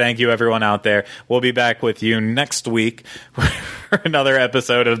 guys. Thank you, everyone out there. We'll be back with you next week for another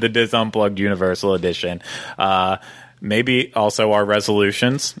episode of the Dis Unplugged Universal Edition. Maybe also our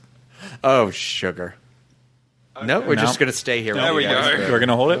resolutions. Oh, sugar. No, we're just going to stay here. There we go. We're going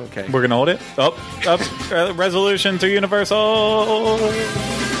to hold it? Okay. We're going to hold it? Up. Resolution to Universal.